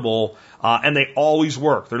affordable, and they always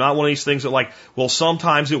work. They're not one of these things that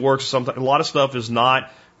sometimes it works, sometimes a lot of stuff is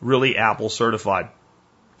not really Apple certified.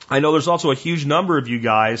 I know there's also a huge number of you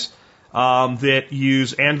guys that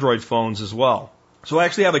use Android phones as well. So I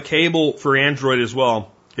actually have a cable for Android as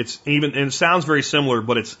well. And it sounds very similar,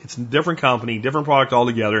 but it's a different company, different product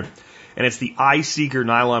altogether. And it's the iSeeker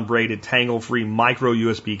nylon braided tangle-free micro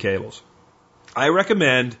USB cables. I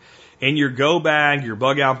recommend in your go bag, your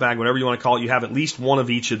bug out bag, whatever you want to call it, you have at least one of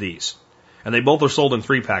each of these. And they both are sold in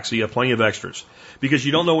 3-packs, so you have plenty of extras. Because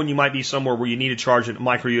you don't know when you might be somewhere where you need to charge a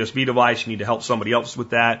micro USB device, you need to help somebody else with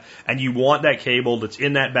that, and you want that cable that's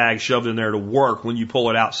in that bag shoved in there to work when you pull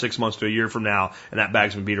it out 6 months to a year from now, and that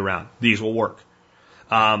bag's been beat around. These will work.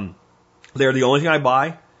 They're the only thing I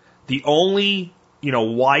buy. The only,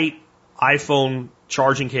 white iPhone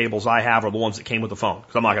charging cables I have are the ones that came with the phone,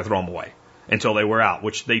 because I'm not going to throw them away until they wear out,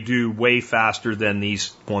 which they do way faster than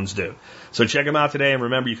these ones do. So check them out today, and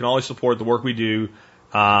remember, you can always support the work we do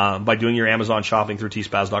by doing your Amazon shopping through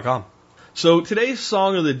tspaz.com. So today's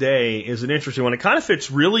song of the day is an interesting one. It kind of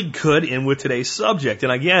fits really good in with today's subject.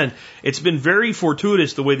 And again, it's been very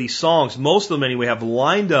fortuitous the way these songs, most of them anyway, have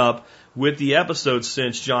lined up with the episode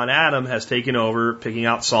since John Adam has taken over picking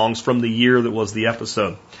out songs from the year that was the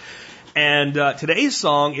episode. And today's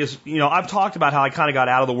song is, I've talked about how I kind of got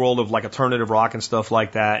out of the world of alternative rock and stuff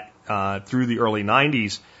like that through the early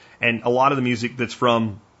 90s. And a lot of the music that's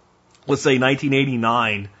from, let's say,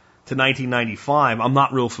 1989 to 1995, I'm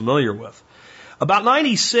not real familiar with. About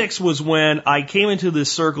 96 was when I came into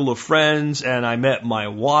this circle of friends and I met my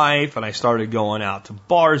wife and I started going out to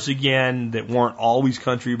bars again that weren't always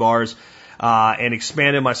country bars and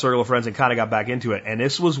expanded my circle of friends and kind of got back into it. And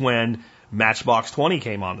this was when Matchbox 20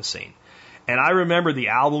 came on the scene. And I remember the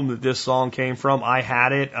album that this song came from. I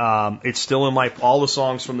had it. It's still in all the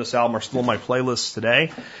songs from this album are still in my playlists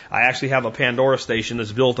today. I actually have a Pandora station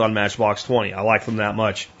that's built on Matchbox 20. I like them that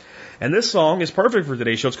much. And this song is perfect for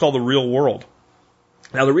today's show. It's called The Real World.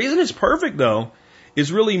 Now, the reason it's perfect, though,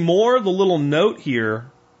 is really more the little note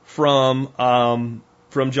here from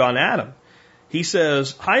John Adam. He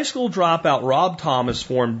says, high school dropout Rob Thomas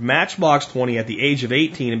formed Matchbox 20 at the age of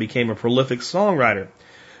 18 and became a prolific songwriter.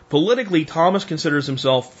 Politically, Thomas considers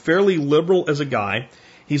himself fairly liberal as a guy.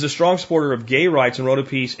 He's a strong supporter of gay rights and wrote a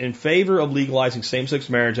piece in favor of legalizing same-sex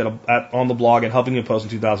marriage on the blog at Huffington Post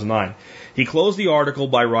in 2009. He closed the article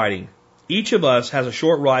by writing, each of us has a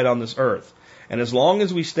short ride on this earth, and as long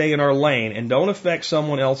as we stay in our lane and don't affect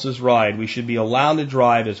someone else's ride, we should be allowed to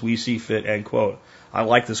drive as we see fit, end quote. I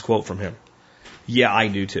like this quote from him. Yeah, I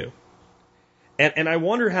do too. And I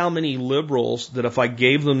wonder how many liberals that if I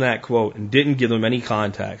gave them that quote and didn't give them any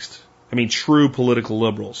context, true political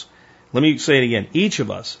liberals, let me say it again, each of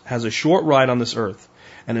us has a short ride on this earth,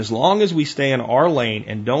 and as long as we stay in our lane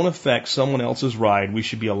and don't affect someone else's ride, we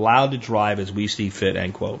should be allowed to drive as we see fit,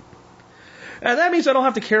 end quote. And that means I don't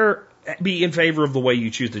have to be in favor of the way you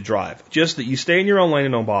choose to drive, just that you stay in your own lane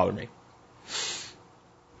and don't bother me.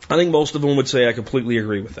 I think most of them would say I completely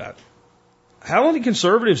agree with that. How many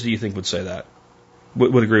conservatives do you think would say that?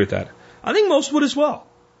 Would agree with that? I think most would as well.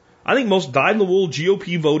 I think most dyed-in-the-wool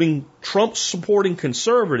GOP voting, Trump supporting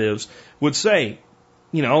conservatives would say,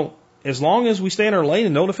 as long as we stay in our lane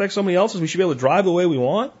and don't affect somebody else's, we should be able to drive the way we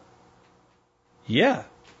want. Yeah.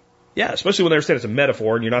 Yeah, especially when they understand it's a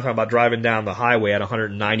metaphor and you're not talking about driving down the highway at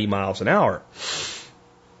 190 miles an hour.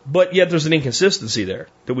 But yet there's an inconsistency there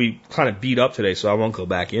that we kind of beat up today, so I won't go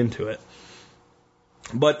back into it.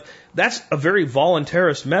 But that's a very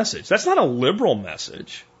voluntarist message. That's not a liberal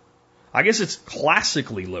message. I guess it's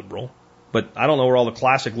classically liberal, but I don't know where all the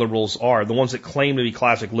classic liberals are. The ones that claim to be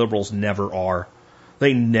classic liberals never are.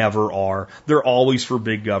 They never are. They're always for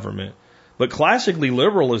big government. But classically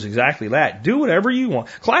liberal is exactly that. Do whatever you want.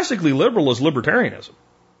 Classically liberal is libertarianism.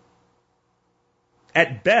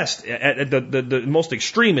 At best, at the most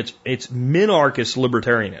extreme, it's minarchist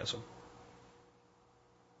libertarianism.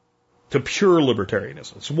 To pure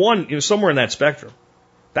libertarianism. It's somewhere in that spectrum.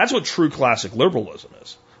 That's what true classic liberalism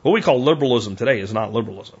is. What we call liberalism today is not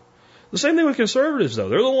liberalism. The same thing with conservatives, though.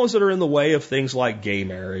 They're the ones that are in the way of things like gay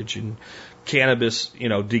marriage and cannabis,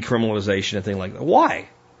 decriminalization and things like that. Why?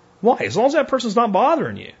 Why? As long as that person's not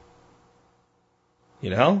bothering you.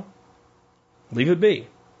 Leave it be.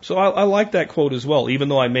 So I like that quote as well, even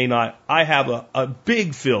though I have a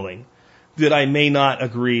big feeling that I may not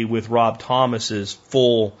agree with Rob Thomas's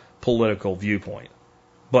full political viewpoint.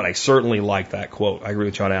 But I certainly like that quote. I agree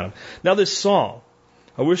with John Adams. Now this song,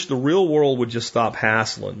 I wish the real world would just stop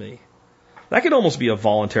hassling me. That could almost be a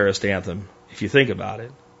voluntarist anthem, if you think about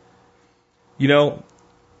it.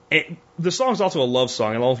 The song's also a love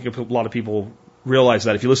song, and I don't think a lot of people realize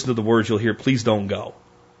that. If you listen to the words, you'll hear, please don't go.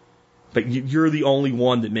 But you're the only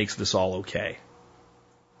one that makes this all okay.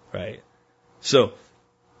 Right? So,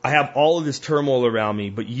 I have all of this turmoil around me,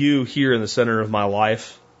 but you here in the center of my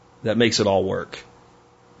life, that makes it all work.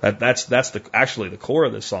 That's actually the core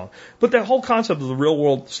of this song. But that whole concept of the real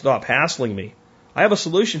world stop hassling me, I have a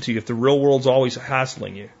solution to you if the real world's always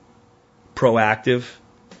hassling you. Proactive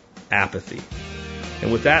apathy.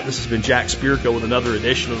 And with that, this has been Jack Spirko with another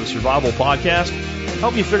edition of the Survival Podcast.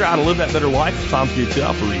 Help you figure out how to live that better life if times get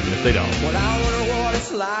tough, or even if they don't. Well, I wonder what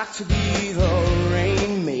it's like to be the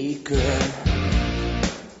rainmaker.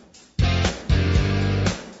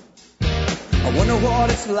 I wonder what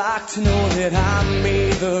it's like to know that I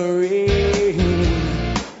made the rain.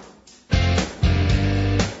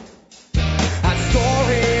 I'd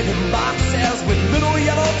store it in boxes with little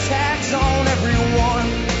yellow tags on every one.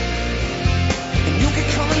 And you can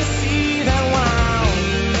come and see that when I'm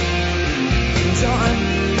done,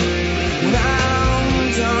 when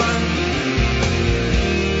I'm done.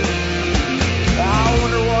 I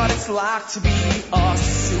wonder what it's like to be a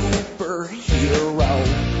superhero.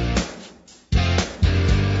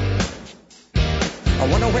 I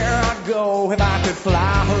wonder where I'd go if I could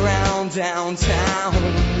fly around downtown.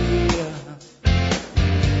 Yeah.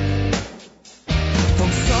 From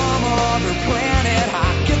some other planet,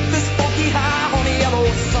 I get this funky high on the yellow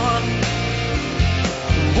sun.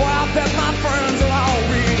 Boy, I bet my friends are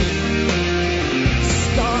already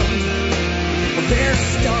stunned. They're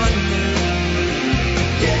stunned.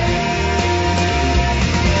 Yeah.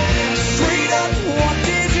 Straight up, what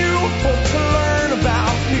did you hope to learn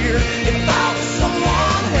about here? If I was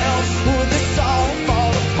someone else, would this all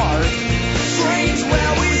fall apart? Strange,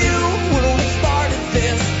 where were you when we started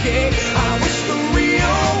this game? I wish the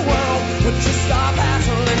real world would just stop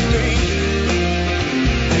hassling me.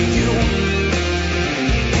 You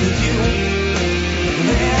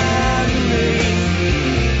and me.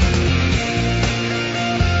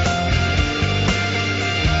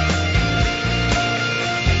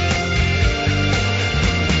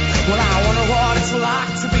 Well, I wonder what it's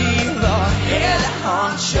like to be the head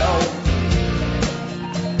honcho.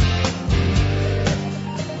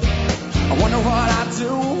 I wonder what I'd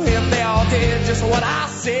do if they all did just what I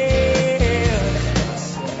said.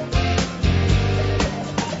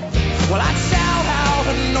 Well, I'd shout out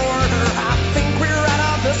an